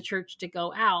us as the Hmm. church to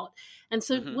go out. And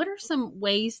so, Hmm. what are some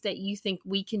ways that you think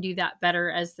we can do that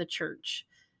better as the church?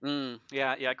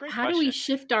 Yeah, yeah, great How do we question.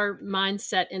 shift our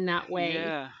mindset in that way?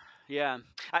 Yeah, yeah.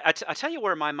 I tell you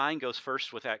where my mind goes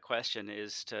first with that question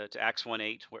is to Acts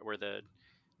 1:8, where the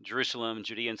Jerusalem,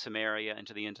 Judea, and Samaria, and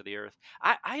to the ends of the earth.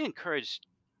 I encourage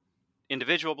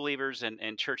individual believers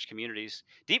and church communities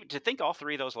to think all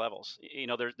three of those levels.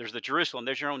 There's the Jerusalem,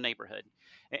 there's your own neighborhood,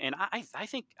 and I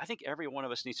think every one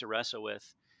of us needs to wrestle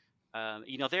with,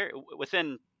 there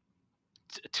within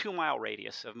a 2 mile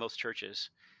radius of most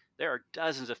churches, there are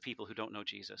dozens of people who don't know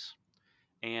Jesus.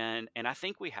 And I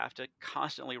think we have to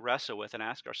constantly wrestle with and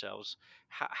ask ourselves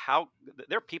how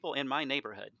there are people in my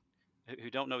neighborhood who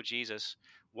don't know Jesus.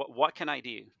 What can I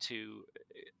do to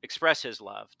express His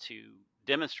love, to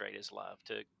demonstrate His love,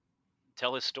 to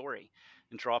tell His story,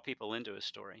 and draw people into His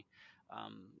story?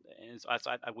 And so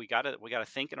we gotta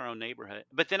think in our own neighborhood,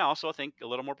 but then also think a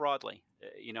little more broadly.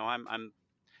 I'm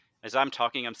as I'm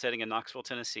talking, I'm sitting in Knoxville,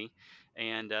 Tennessee,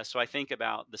 and so I think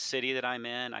about the city that I'm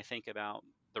in. I think about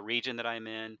the region that I'm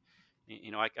in.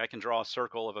 I can draw a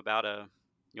circle of about a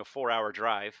 4-hour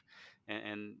drive,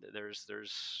 and there's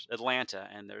Atlanta,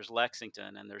 and there's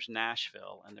Lexington, and there's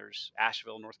Nashville, and there's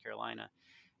Asheville, North Carolina,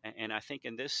 and I think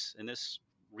in this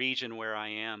region where I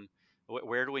am,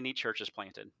 where do we need churches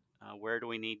planted? Where do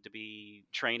we need to be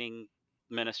training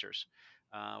ministers?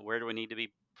 Where do we need to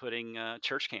be putting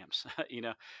church camps?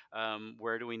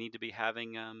 Where do we need to be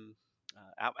having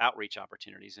outreach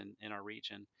opportunities in our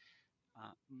region?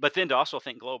 But then to also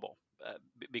think global,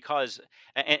 because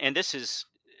and this is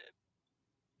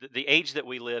the age that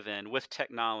we live in with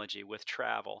technology, with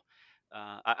travel.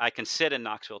 I can sit in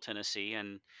Knoxville, Tennessee,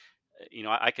 and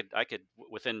I could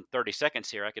within 30 seconds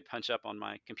here, I could punch up on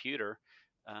my computer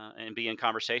and be in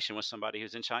conversation with somebody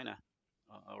who's in China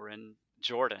or in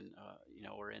Jordan,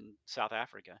 or in South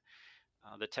Africa.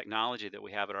 The technology that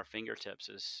we have at our fingertips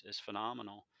is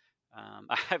phenomenal.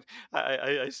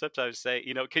 I sometimes say,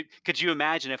 could you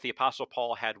imagine if the Apostle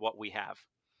Paul had what we have?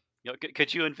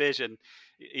 Could you envision,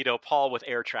 Paul with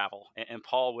air travel and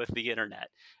Paul with the internet,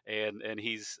 and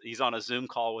he's on a Zoom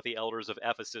call with the elders of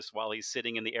Ephesus while he's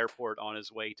sitting in the airport on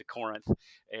his way to Corinth,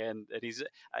 and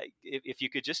if you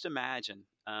could just imagine,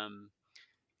 and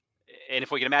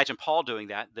if we can imagine Paul doing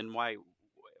that, then why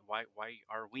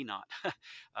are we not?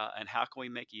 And how can we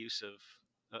make use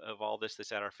of all this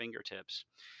that's at our fingertips?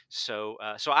 So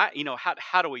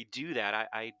how do we do that?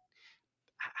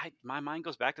 My mind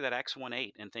goes back to that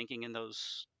X18 and thinking in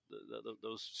those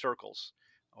circles.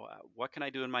 What can I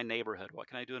do in my neighborhood? What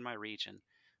can I do in my region?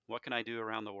 What can I do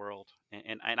around the world?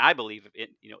 And I believe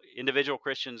individual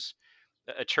Christians,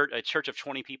 a church of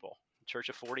 20 people, a church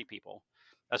of 40 people,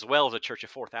 as well as a church of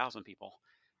 4,000 people,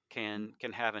 can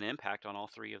have an impact on all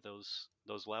three of those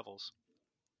levels.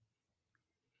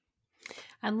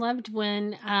 I loved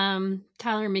when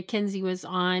Tyler McKenzie was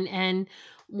on, and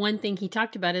one thing he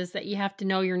talked about is that you have to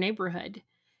know your neighborhood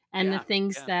and the Yeah,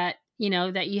 things yeah.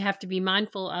 that, that you have to be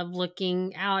mindful of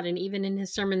looking out. And even in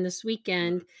his sermon this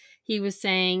weekend, Mhm. he was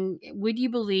saying, would you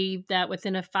believe that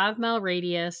within a 5 mile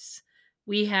radius,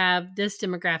 we have this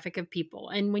demographic of people?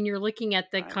 And when you're looking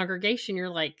at the Right. congregation, you're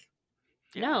like,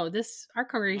 Yeah, no, this our yeah.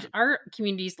 congregation, our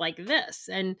communities like this.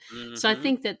 And so I Hmm.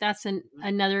 think that that's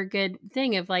another good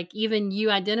thing of, like, even you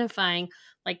identifying,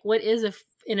 like, what is a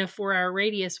in a 4-hour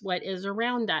radius what is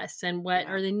around us and what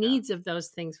Yeah. are the Yeah. needs of those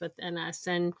things within us.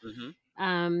 And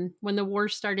Mm-hmm. when the war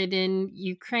started in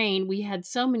Ukraine, we had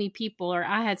so many people, or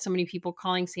I had so many people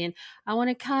calling saying, I want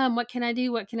to come. What can I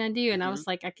do? What can I do? And I Mm-hmm. was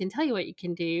like, I can tell you what you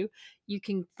can do. You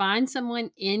can find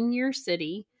someone in your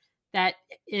city that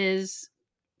is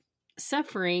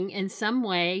suffering in some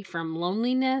way from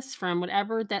loneliness, from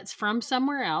whatever that's from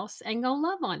somewhere else, and go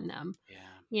love on them. Yeah.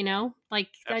 You Yeah. know, like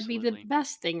that'd be the Absolutely.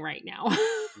 best thing right now.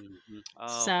 Mm-hmm. Oh,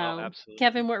 So, Kevin,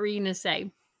 absolutely. what were you going to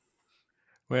say?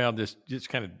 Well, just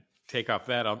kind of take off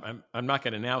that. I'm not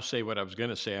going to now say what I was going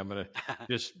to say. I'm going to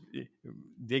just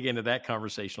dig into that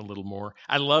conversation a little more.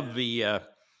 I love Yeah.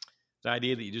 the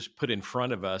idea that you just put in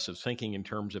front of us of thinking in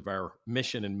terms of our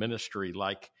mission and ministry,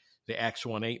 like the Acts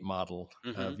 1:8 model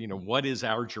Mm-hmm. of, what is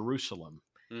our Jerusalem,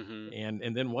 Mm-hmm.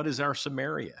 and then what is our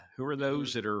Samaria? Who are Mm-hmm.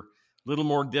 those that are a little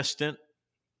more distant,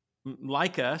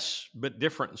 like us, but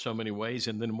different in so many ways?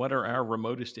 And then what are Mm-hmm. our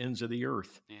remotest ends of the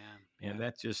earth? Yeah. And Yeah.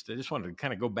 I just wanted to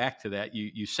kind of go back to that.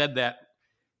 You said that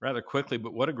rather quickly,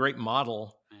 but what a great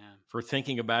model Yeah. for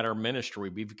thinking about our ministry.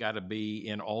 We've got to be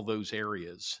in all those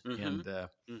areas, Mm-hmm.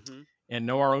 Mm-hmm. and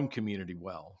know our own community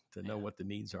well, to know Yeah. what the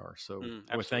needs are. So, boy,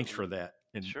 thanks Absolutely. for that,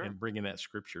 Sure. and bringing that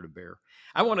scripture to bear.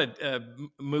 I want to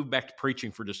move back to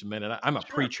preaching for just a minute. I'm a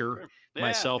Sure. preacher Sure. Yeah.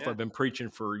 myself. Yeah. I've been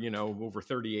preaching for over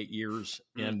 38 years,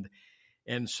 Mm.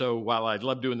 and so while I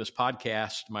love doing this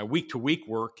podcast, my week to week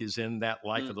work is in that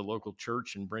life Mm. of the local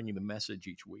church and bringing the message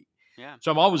each week. Yeah.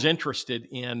 So I'm always interested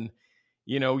in,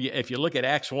 if you look at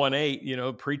Acts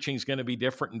 1:8, preaching is going to be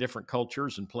different in different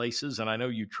cultures and places. And I know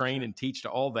you train Sure. and teach to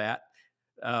all that.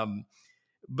 Um,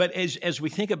 but as we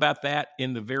think about that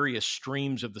in the various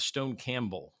streams of the Stone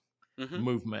Campbell Mm-hmm.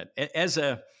 movement, as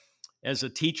a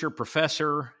teacher,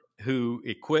 professor who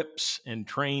equips and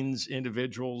trains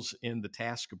individuals in the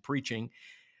task of preaching,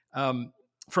 um,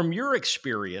 from your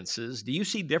experiences, do you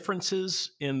see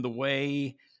differences in the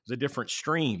way the different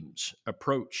streams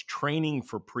approach training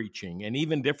for preaching, and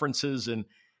even differences in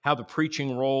how the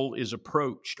preaching role is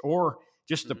approached, or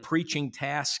just the Mm-hmm. preaching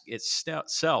task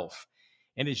itself?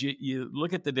 And as you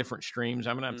look at the different streams,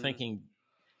 I mean, I'm Mm-hmm. thinking,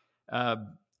 uh,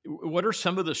 what are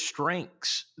some of the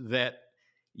strengths that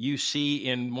you see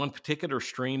in one particular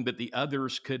stream that the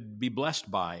others could be blessed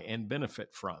by and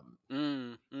benefit from?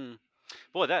 Mm-hmm.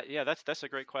 Boy, that's a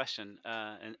great question.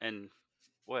 And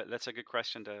what that's a good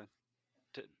question to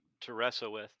to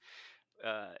wrestle with.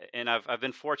 And I've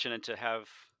been fortunate to have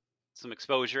some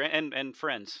exposure and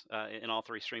friends in all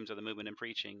three streams of the movement and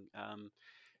preaching. And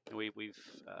we've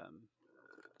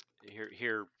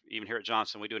here even here at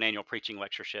Johnson, we do an annual preaching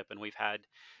lectureship, and we've had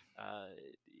uh,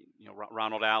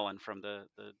 Ronald Allen from the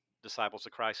Disciples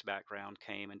of Christ background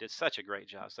came and did such a great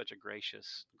job, such a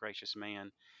gracious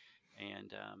man.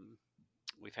 And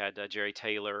we've had Jerry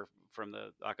Taylor from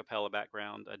the a cappella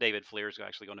background. David Fleer is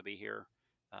actually going to be here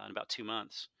in about 2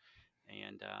 months.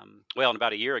 And well, and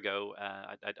about a year ago,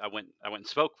 I went and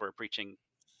spoke for a preaching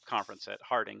conference at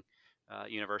Harding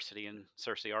University in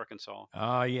Searcy, Arkansas.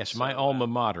 Ah, yes, my So, alma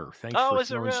mater. oh,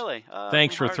 is it really? From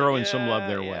Thanks for Harding? throwing some love Yeah,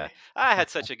 their yeah. way. I had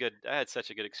such a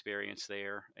good experience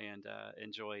there, and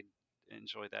enjoyed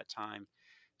that time.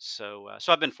 So,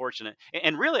 so I've been fortunate,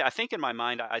 and really, I think in my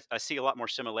mind, I see a lot more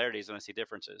similarities than I see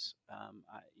differences.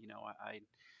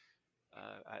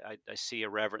 I see a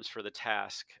reverence for the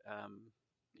task.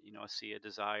 I see a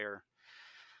desire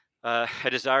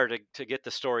to get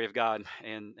the story of God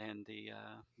and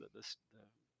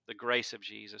the grace of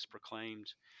Jesus proclaimed.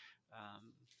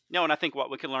 No, and I think what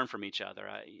we can learn from each other.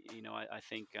 I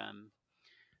think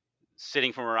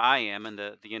sitting from where I am in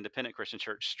the independent Christian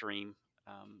church stream,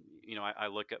 I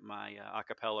look at my a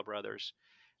cappella brothers,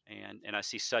 and I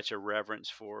see such a reverence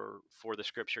for the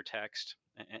scripture text,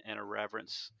 and a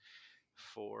reverence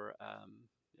for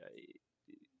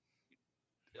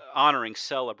honoring,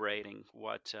 celebrating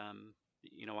what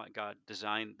God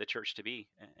designed the church to be,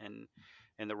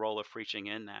 and the role of preaching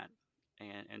in that.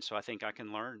 And so I think I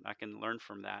can learn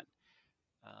from that,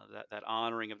 that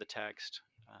honoring of the text.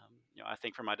 I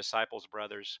think for my disciples,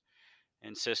 brothers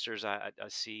and sisters, I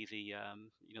see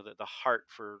the heart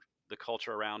for the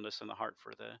culture around us, and the heart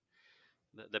for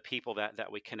the people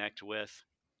that we connect with,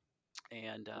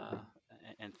 and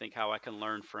think how I can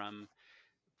learn from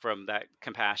that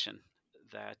compassion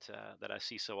that I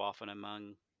see so often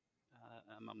among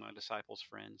my disciples'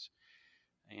 friends,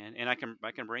 and I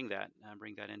can bring that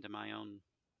into my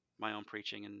own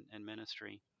preaching and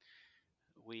ministry.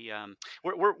 We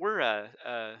we're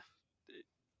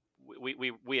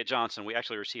we at Johnson, we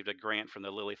actually received a grant from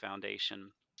the Lilly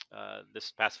Foundation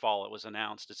this past fall. It was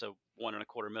announced. It's a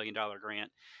 $1.25 million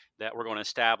grant that we're going to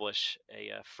establish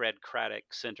a Fred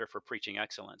Craddock Center for Preaching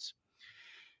Excellence.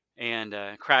 And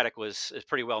Craddock is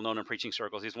pretty well known in preaching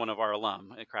circles. He's one of our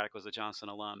alum. Craddock was a Johnson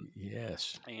alum,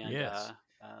 Yes. and Yes.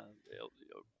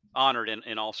 honored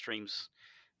in all streams.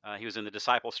 He was in the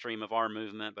disciple stream of our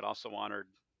movement, but also honored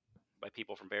by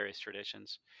people from various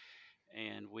traditions.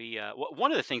 And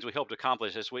one of the things we hope to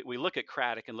accomplish is we look at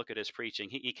Craddock and look at his preaching.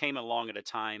 He came along at a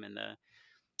time in the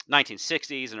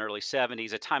 1960s and early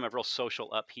 70s, a time of real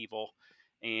social upheaval.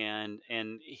 And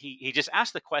he just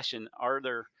asked the question, are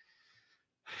there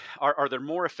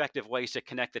more effective ways to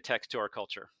connect the text to our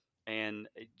culture? And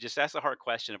just ask the hard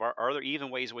question of are there even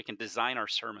ways we can design our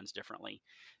sermons differently?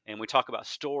 And we talk about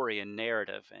story and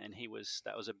narrative, and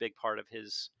that was a big part of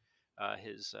his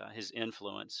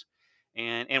influence.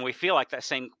 And we feel like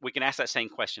we can ask that same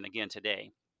question again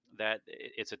today. That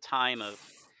it's a time of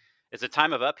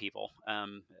upheaval.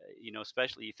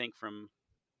 Especially you think from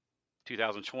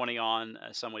 2020 on.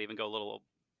 Some would even go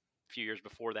few years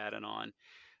before that and on.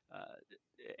 Uh,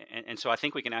 and so I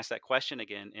think we can ask that question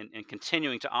again, and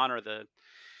continuing to honor the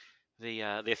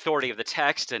authority of the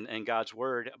text and God's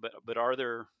word. But are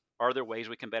there ways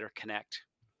we can better connect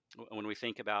when we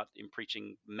think about in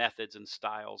preaching methods and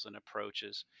styles and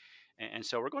approaches? And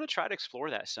so we're going to try to explore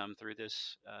that some through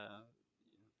this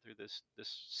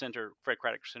center, Fred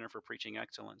Craddock Center for Preaching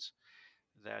Excellence,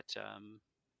 that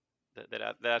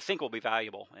I think will be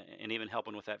valuable, and even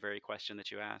helping with that very question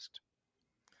that you asked.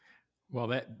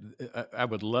 Well, I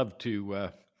would love to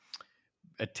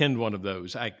attend one of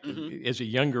those. Mm-hmm. As a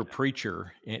younger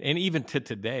preacher, and even to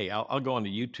today, I'll go onto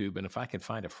YouTube, and if I can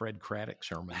find a Fred Craddock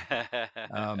sermon,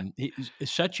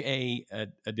 it's such a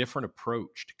different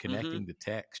approach to Mm-hmm. connecting the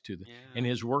text to and Yeah.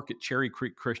 his work at Cherry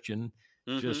Creek Christian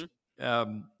Mm-hmm. just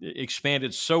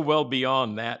expanded so well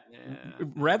beyond that Yeah.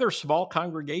 rather small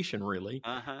congregation. Really,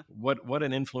 Uh-huh. what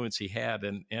an influence he had,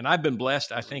 and I've been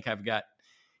blessed. I Absolutely. think I've got,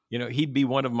 he'd be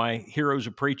one of my heroes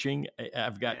of preaching.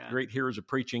 I've got Yeah. great heroes of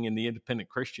preaching in the independent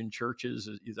Christian churches.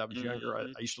 As I was younger,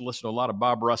 Mm-hmm. I used to listen to a lot of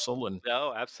Bob Russell, and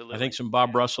Oh, I think absolutely. some Bob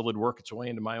Yeah. Russell had worked its way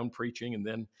into my own preaching. And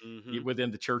then Mm-hmm.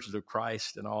 within the churches of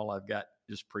Christ and all, I've got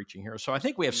just preaching here. So I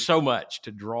think we have so Mm-hmm. much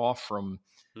to draw from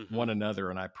Mm-hmm. one another,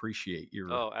 and I appreciate your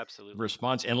Oh, absolutely.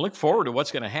 response and look Yeah. forward to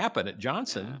what's going to happen at Yeah.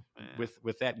 Johnson Yeah.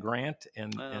 with that grant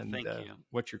and Oh, thank you.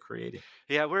 what you're creating.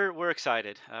 Yeah, we're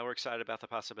excited. We're excited about the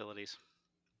possibilities.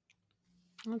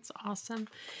 That's awesome.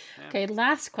 Yeah. Okay,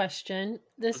 last question.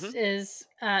 This Mm-hmm. is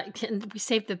can we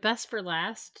save the best for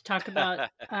last to talk about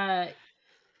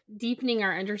deepening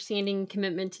our understanding and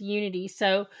commitment to unity.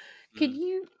 So, could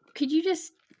Mm. you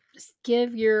just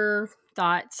give your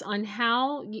thoughts on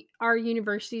how our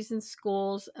universities and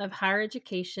schools of higher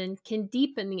education can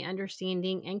deepen the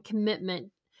understanding and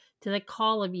commitment to the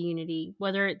call of unity,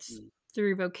 whether it's Mm.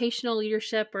 through vocational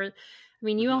leadership or, I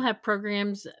mean, you all Mm-hmm. have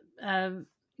programs of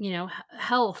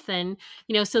health and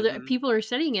so that Mm-hmm. people are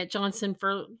studying at Johnson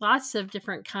for lots of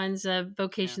different kinds of Yeah.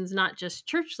 vocations, not just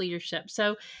church leadership.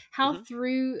 So how Mm-hmm.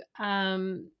 through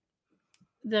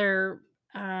their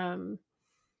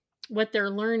what they're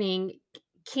learning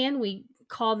can we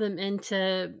call them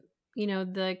into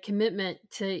the commitment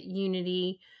to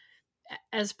unity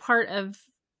as part of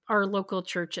our local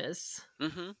churches?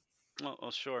 Mm-hmm.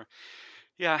 Well, sure.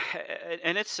 Yeah,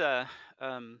 and it's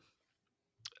um,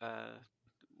 uh,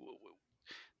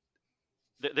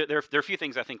 there are a few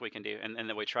things I think we can do, and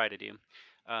that we try to do.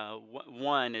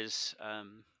 One is,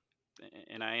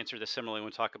 and I answer this similarly when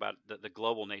we talk about the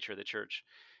global nature of the church,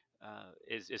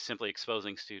 is simply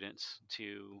exposing students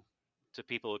to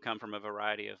people who come from a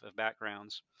variety of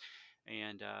backgrounds,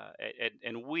 and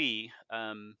we,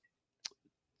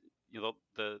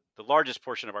 the largest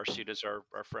portion of our students are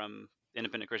from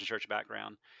independent Christian church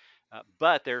background.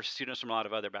 But there's students from a lot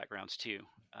of other backgrounds too.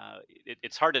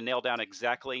 It's hard to nail down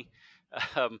exactly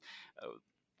um, uh,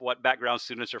 what background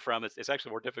students are from. It's actually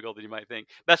more difficult than you might think.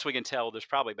 Best we can tell, there's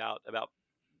probably about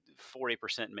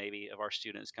 40% maybe of our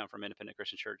students come from independent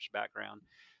Christian church background.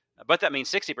 But that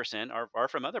means 60% are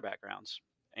from other backgrounds.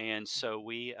 And so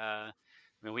we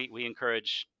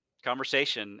encourage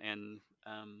conversation, and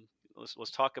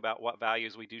let's talk about what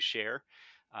values we do share,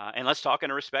 and let's talk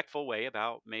in a respectful way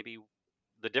about maybe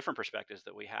the different perspectives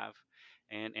that we have,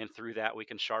 and through that we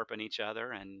can sharpen each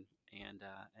other and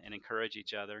encourage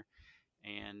each other,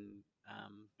 and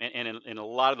in a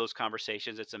lot of those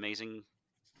conversations, it's amazing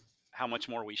how much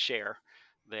more we share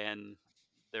than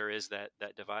there is that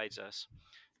divides us,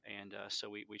 and so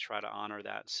we try to honor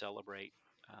that, celebrate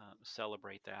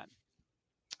that,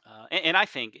 and I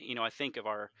think of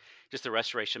our just the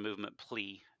Restoration Movement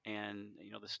plea, and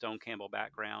the Stone Campbell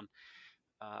background.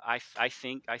 I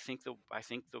think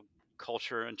the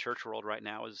culture and church world right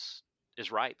now is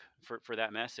ripe for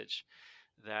that message,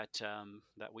 that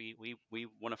we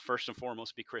want to first and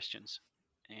foremost be Christians,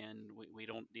 and we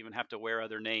don't even have to wear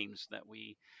other names. That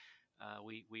we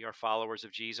are followers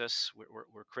of Jesus.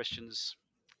 We're Christians,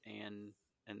 and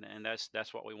and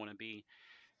that's what we want to be.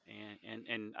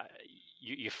 And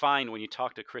you find when you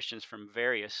talk to Christians from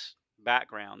various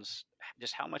backgrounds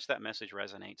just how much that message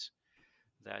resonates.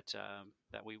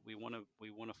 That we want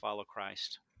to follow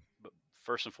Christ, but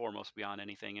first and foremost beyond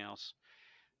anything else.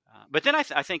 But then I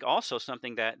think also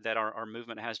something that our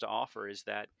movement has to offer is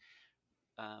that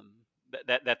um,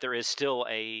 that there is still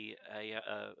a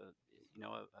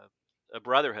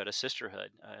brotherhood, a sisterhood,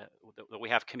 that we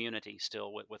have community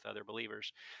still with other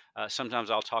believers. Sometimes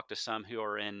I'll talk to some who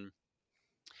are in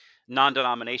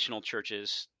non-denominational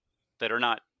churches that are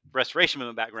not Restoration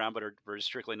Movement background, but are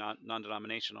strictly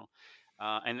non-denominational,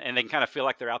 and they can kind of feel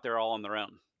like they're out there all on their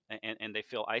own, and they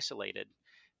feel isolated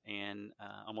and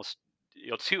almost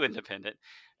too independent,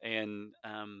 and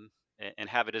and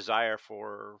have a desire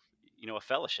for a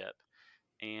fellowship.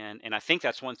 And I think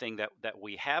that's one thing that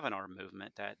we have in our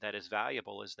movement that is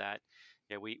valuable, is that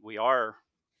we are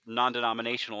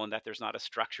non-denominational, and that there's not a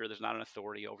structure, there's not an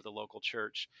authority over the local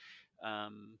church,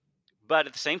 um, but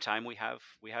at the same time we have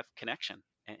connection,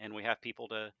 and we have people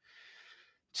to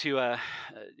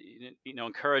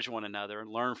encourage one another and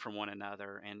learn from one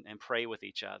another, and pray with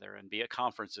each other and be at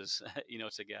conferences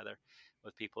together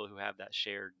with people who have that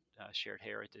shared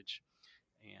heritage.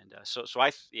 And so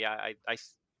I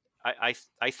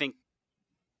think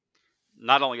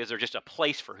not only is there just a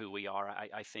place for who we are,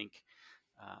 I think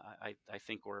I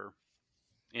think we're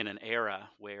in an era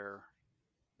where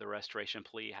the restoration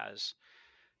plea has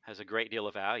a great deal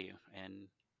of value and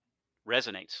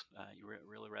resonates.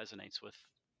 Really resonates with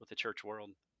the church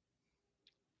world.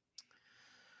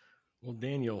 Well,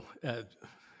 Daniel,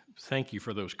 thank you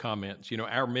for those comments.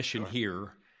 Our mission Sure.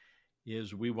 here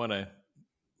is we want to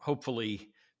hopefully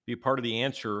be part of the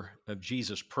answer of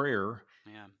Jesus' prayer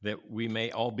Yeah. that we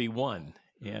may all be one.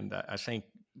 Mhm. And I think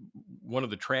one of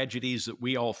the tragedies that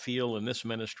we all feel in this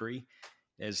ministry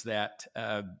is that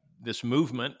this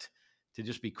movement to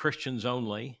just be Christians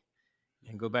only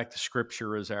and go back to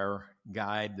Scripture as our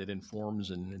guide that informs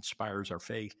and inspires our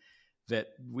faith,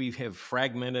 that we have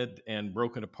fragmented and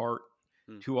broken apart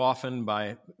Mm. too often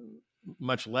by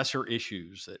much lesser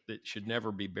issues that should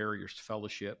never be barriers to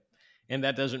fellowship. And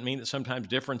that doesn't mean that sometimes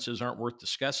differences aren't worth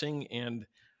discussing and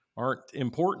aren't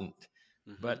important.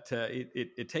 Mhm. But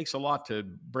it takes a lot to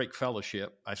break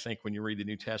fellowship, I think, when you read the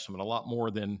New Testament, a lot more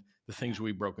than the things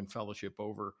we've broken fellowship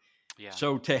over. Yeah.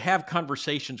 So to have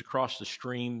conversations across the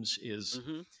streams is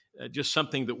Mhm. just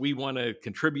something that we want to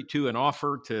contribute to and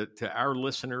offer to our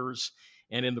listeners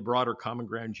and in the broader Common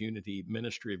Ground Unity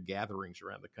ministry of gatherings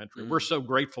around the country. We're so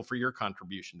grateful for your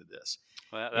contribution to this.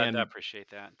 Well, I And appreciate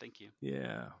that. Thank you.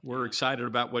 yeah, we're Yeah. excited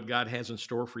about what God has in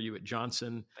store for you at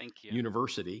Johnson Thank you.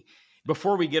 University.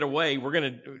 Before we get away, we're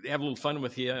going to have a little fun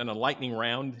with you in a lightning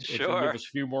round. If you'll Sure. give us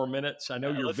a few more minutes. I know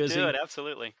you're Let's do busy. it.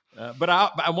 Absolutely. But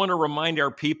I want to remind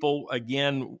our people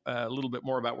again a little bit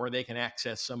more about where they can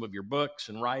access some of your books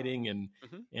and writing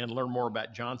Mhm. and learn more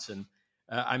about Johnson.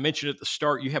 I mentioned at the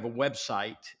start, you have a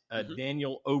website, Mhm.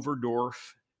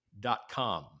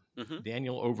 DanielOverdorf.com, Mhm.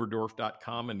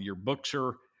 DanielOverdorf.com, and your books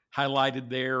are highlighted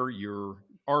there, your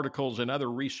articles and other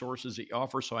resources that you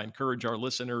offer. So I encourage our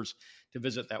listeners to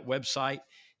visit that website.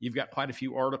 You've got quite a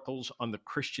few articles on the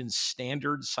Christian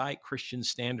Standard site,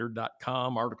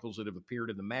 christianstandard.com, articles that have appeared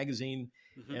in the magazine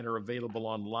Mhm. and are available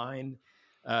online.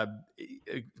 A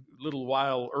little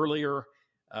while earlier,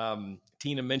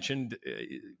 Tina mentioned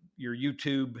your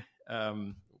YouTube,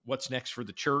 What's Next for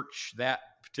the Church.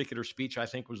 That particular speech, I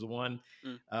think, was the one.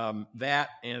 That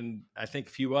and I think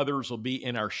a few others will be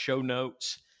in our show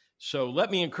notes. So let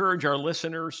me encourage our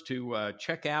listeners to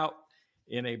check out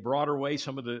in a broader way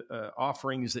some of the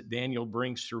offerings that Daniel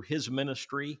brings through his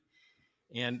ministry.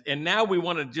 And now we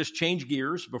want to just change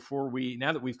gears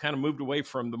now that we've kind of moved away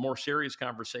from the more serious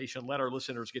conversation, let our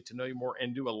listeners get to know you more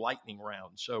and do a lightning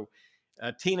round. So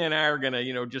Tina and I are going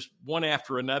to, just one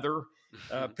after another,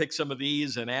 pick some of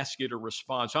these and ask you to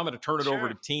respond. So I'm going to turn it over Sure.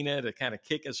 to Tina to kind of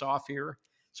kick us off here.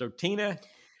 So Tina,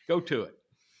 go to it.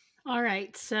 All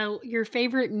right. So, your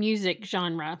favorite music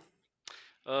genre?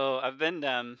 Oh, I've been.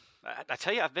 I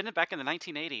tell you, I've been back in the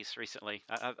 1980s recently.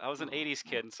 I was an 80s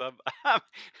kid, and so I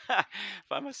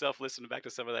find myself listening back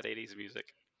to some of that 80s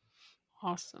music.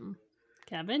 Awesome.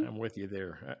 Kevin? I'm with you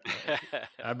there.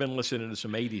 I've been listening to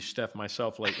some 80s stuff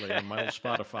myself lately on my old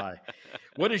Spotify.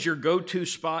 What is your go-to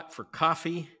spot for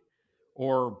coffee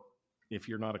or if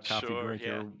you're not a coffee Sure, drinker,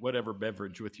 yeah. whatever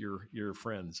beverage with your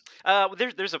friends.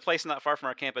 There's a place not far from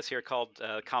our campus here called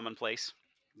Commonplace.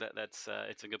 That's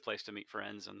it's a good place to meet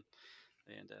friends and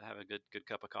have a good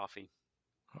cup of coffee.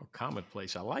 Oh,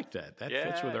 commonplace. I like that. That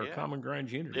fits with Yeah, our yeah, Common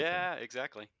Ground Unity thing. yeah,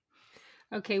 exactly.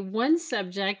 Okay, one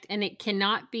subject, and it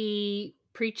cannot be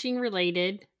preaching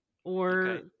related or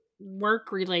Okay.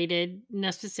 work related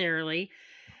necessarily.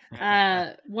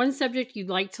 One subject you'd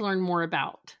like to learn more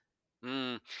about.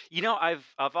 Mm.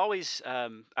 I've always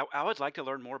I would like to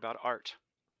learn more about art.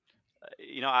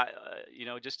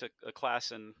 Just a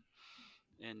class in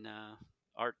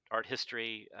art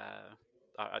history.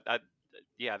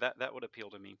 Yeah, that would appeal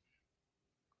to me.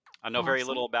 I know very Awesome.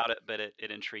 little about it, but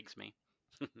it intrigues me.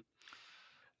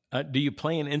 Do you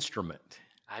play an instrument?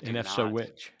 I And do if so, not.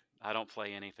 which? I don't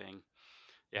play anything.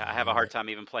 Yeah, I have a Oh, hard time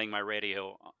even playing my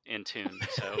radio in tune.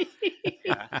 So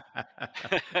yeah.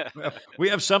 well, we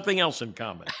have something else in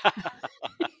common.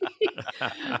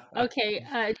 Okay,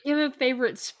 do you have a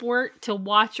favorite sport to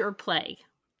watch or play?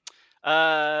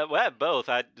 Well, I have both.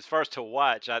 As far as to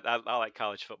watch, I like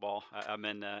college football. I'm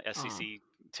in Oh, SEC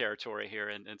territory here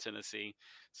in Tennessee,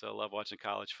 so I love watching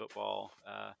college football.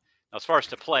 Now as far as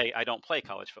to play, I don't play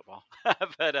college football,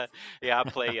 but yeah, I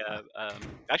play.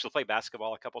 Actually, play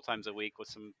basketball a couple times a week with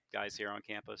some guys here on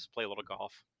campus. Play a little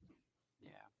golf.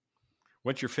 Yeah.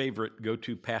 What's your favorite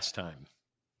go-to pastime?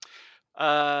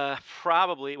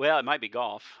 Probably. Well, it might be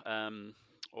golf,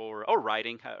 or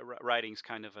writing. Writing's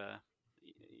kind of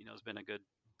has been a good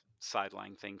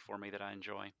sideline thing for me that I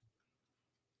enjoy.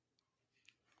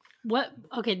 what?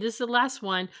 Okay, this is the last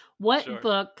one. What Sure.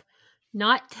 book,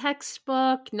 not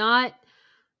textbook, not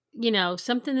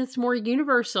something that's more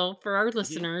universal for our hmm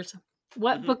listeners.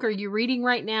 What hmm book are you reading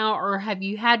right now, or have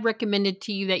you had recommended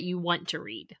to you that you want to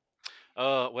read?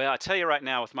 Well, I tell you right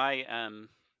now, with my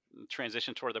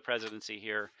transition toward the presidency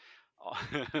here,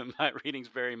 my reading's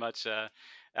very much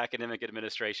academic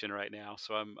administration right now.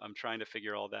 So I'm trying to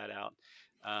figure all that out.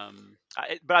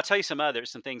 But I'll tell you some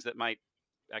things that might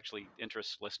actually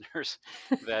interest listeners.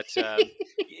 That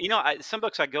some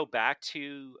books I go back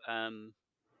to, kind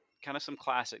of some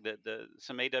classic,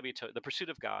 some A.W. The Pursuit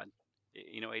of God.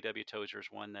 A.W. Tozer's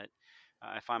one that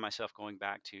I find myself going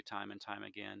back to time and time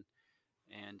again.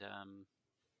 And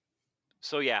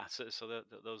so yeah,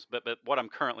 those, but what I'm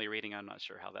currently reading, I'm not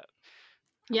sure how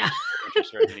Yeah. much that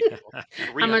interests very many people.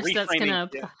 How much that's Reframing, gonna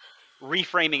yeah, apply.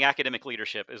 reframing academic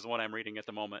leadership is the one I'm reading at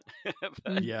the moment.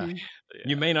 But, Yeah. Hmm.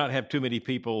 You may not have too many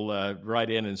people write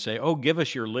in and say, "Oh, give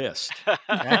us your list." yeah.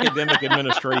 Academic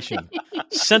administration,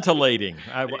 scintillating.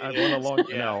 I It went is, along.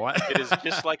 yeah, No. it is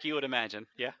just like you would imagine.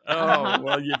 Yeah. Oh, Uh-huh.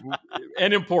 well,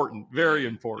 and important, very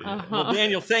important. Well, Uh-huh.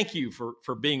 Daniel, thank you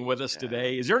for being with us Yeah.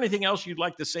 today. Is there anything else you'd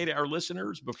like to say to our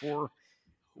listeners before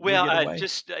we Well, get away?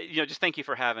 just thank you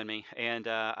for having me, and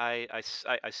I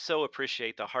so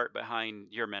appreciate the heart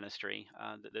behind your ministry,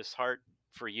 this heart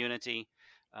for unity,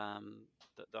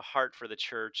 the heart for the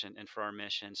church and for our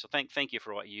mission. So thank you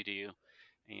for what you do,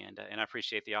 and I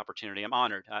appreciate the opportunity. I'm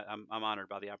honored. I'm honored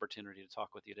by the opportunity to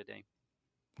talk with you today.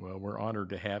 Well, we're honored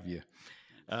to have you.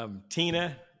 Thanks.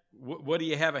 Tina, what do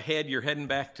you have ahead? You're heading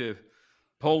back to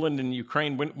Poland and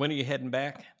Ukraine. When are you heading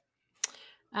back?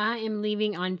 I am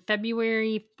leaving on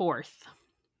February 4th.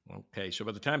 Okay, so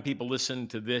by the time people listen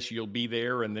to this, you'll be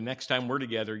there, and the next time we're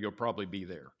together, you'll probably be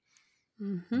there.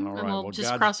 Mm-hmm. All And right. we'll Well,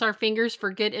 just cross our fingers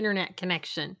for good internet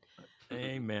connection.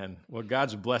 Amen. Well,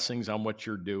 God's blessings on what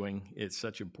you're doing. It's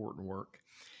such important work.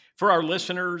 For our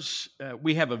listeners,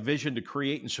 we have a vision to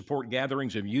create and support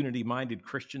gatherings of unity-minded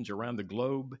Christians around the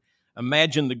globe.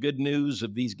 Imagine the good news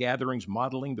of these gatherings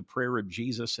modeling the prayer of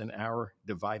Jesus in our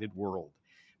divided world.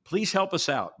 Please help us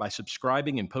out by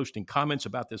subscribing and posting comments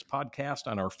about this podcast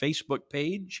on our Facebook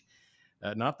page,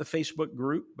 not the Facebook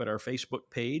group, but our Facebook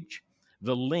page.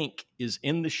 The link is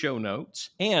in the show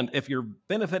notes. And if you're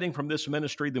benefiting from this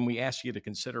ministry, then we ask you to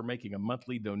consider making a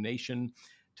monthly donation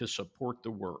to support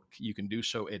the work. You can do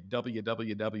so at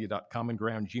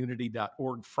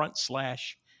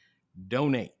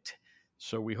www.commongroundunity.org/donate.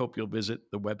 So we hope you'll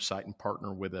visit the website and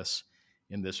partner with us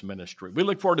in this ministry. We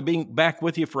look forward to being back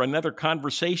with you for another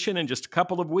conversation in just a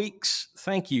couple of weeks.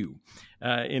 Thank you.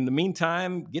 In the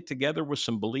meantime, get together with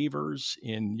some believers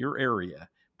in your area.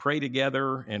 Pray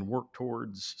together and work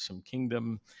towards some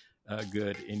kingdom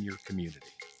good in your community.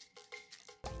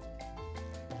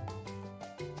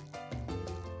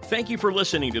 Thank you for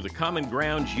listening to the Common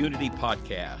Grounds Unity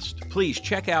podcast. Please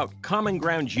check out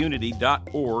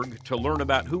commongroundsunity.org to learn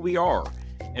about who we are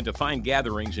and to find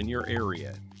gatherings in your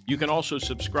area. You can also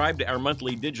subscribe to our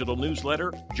monthly digital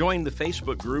newsletter, join the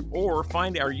Facebook group, or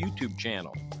find our YouTube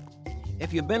channel.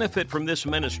 If you benefit from this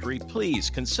ministry, please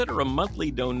consider a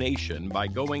monthly donation by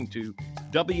going to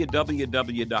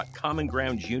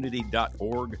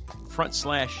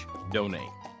www.commongroundsunity.org/donate.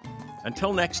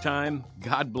 Until next time,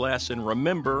 God bless, and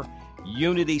remember,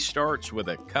 unity starts with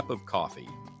a cup of coffee.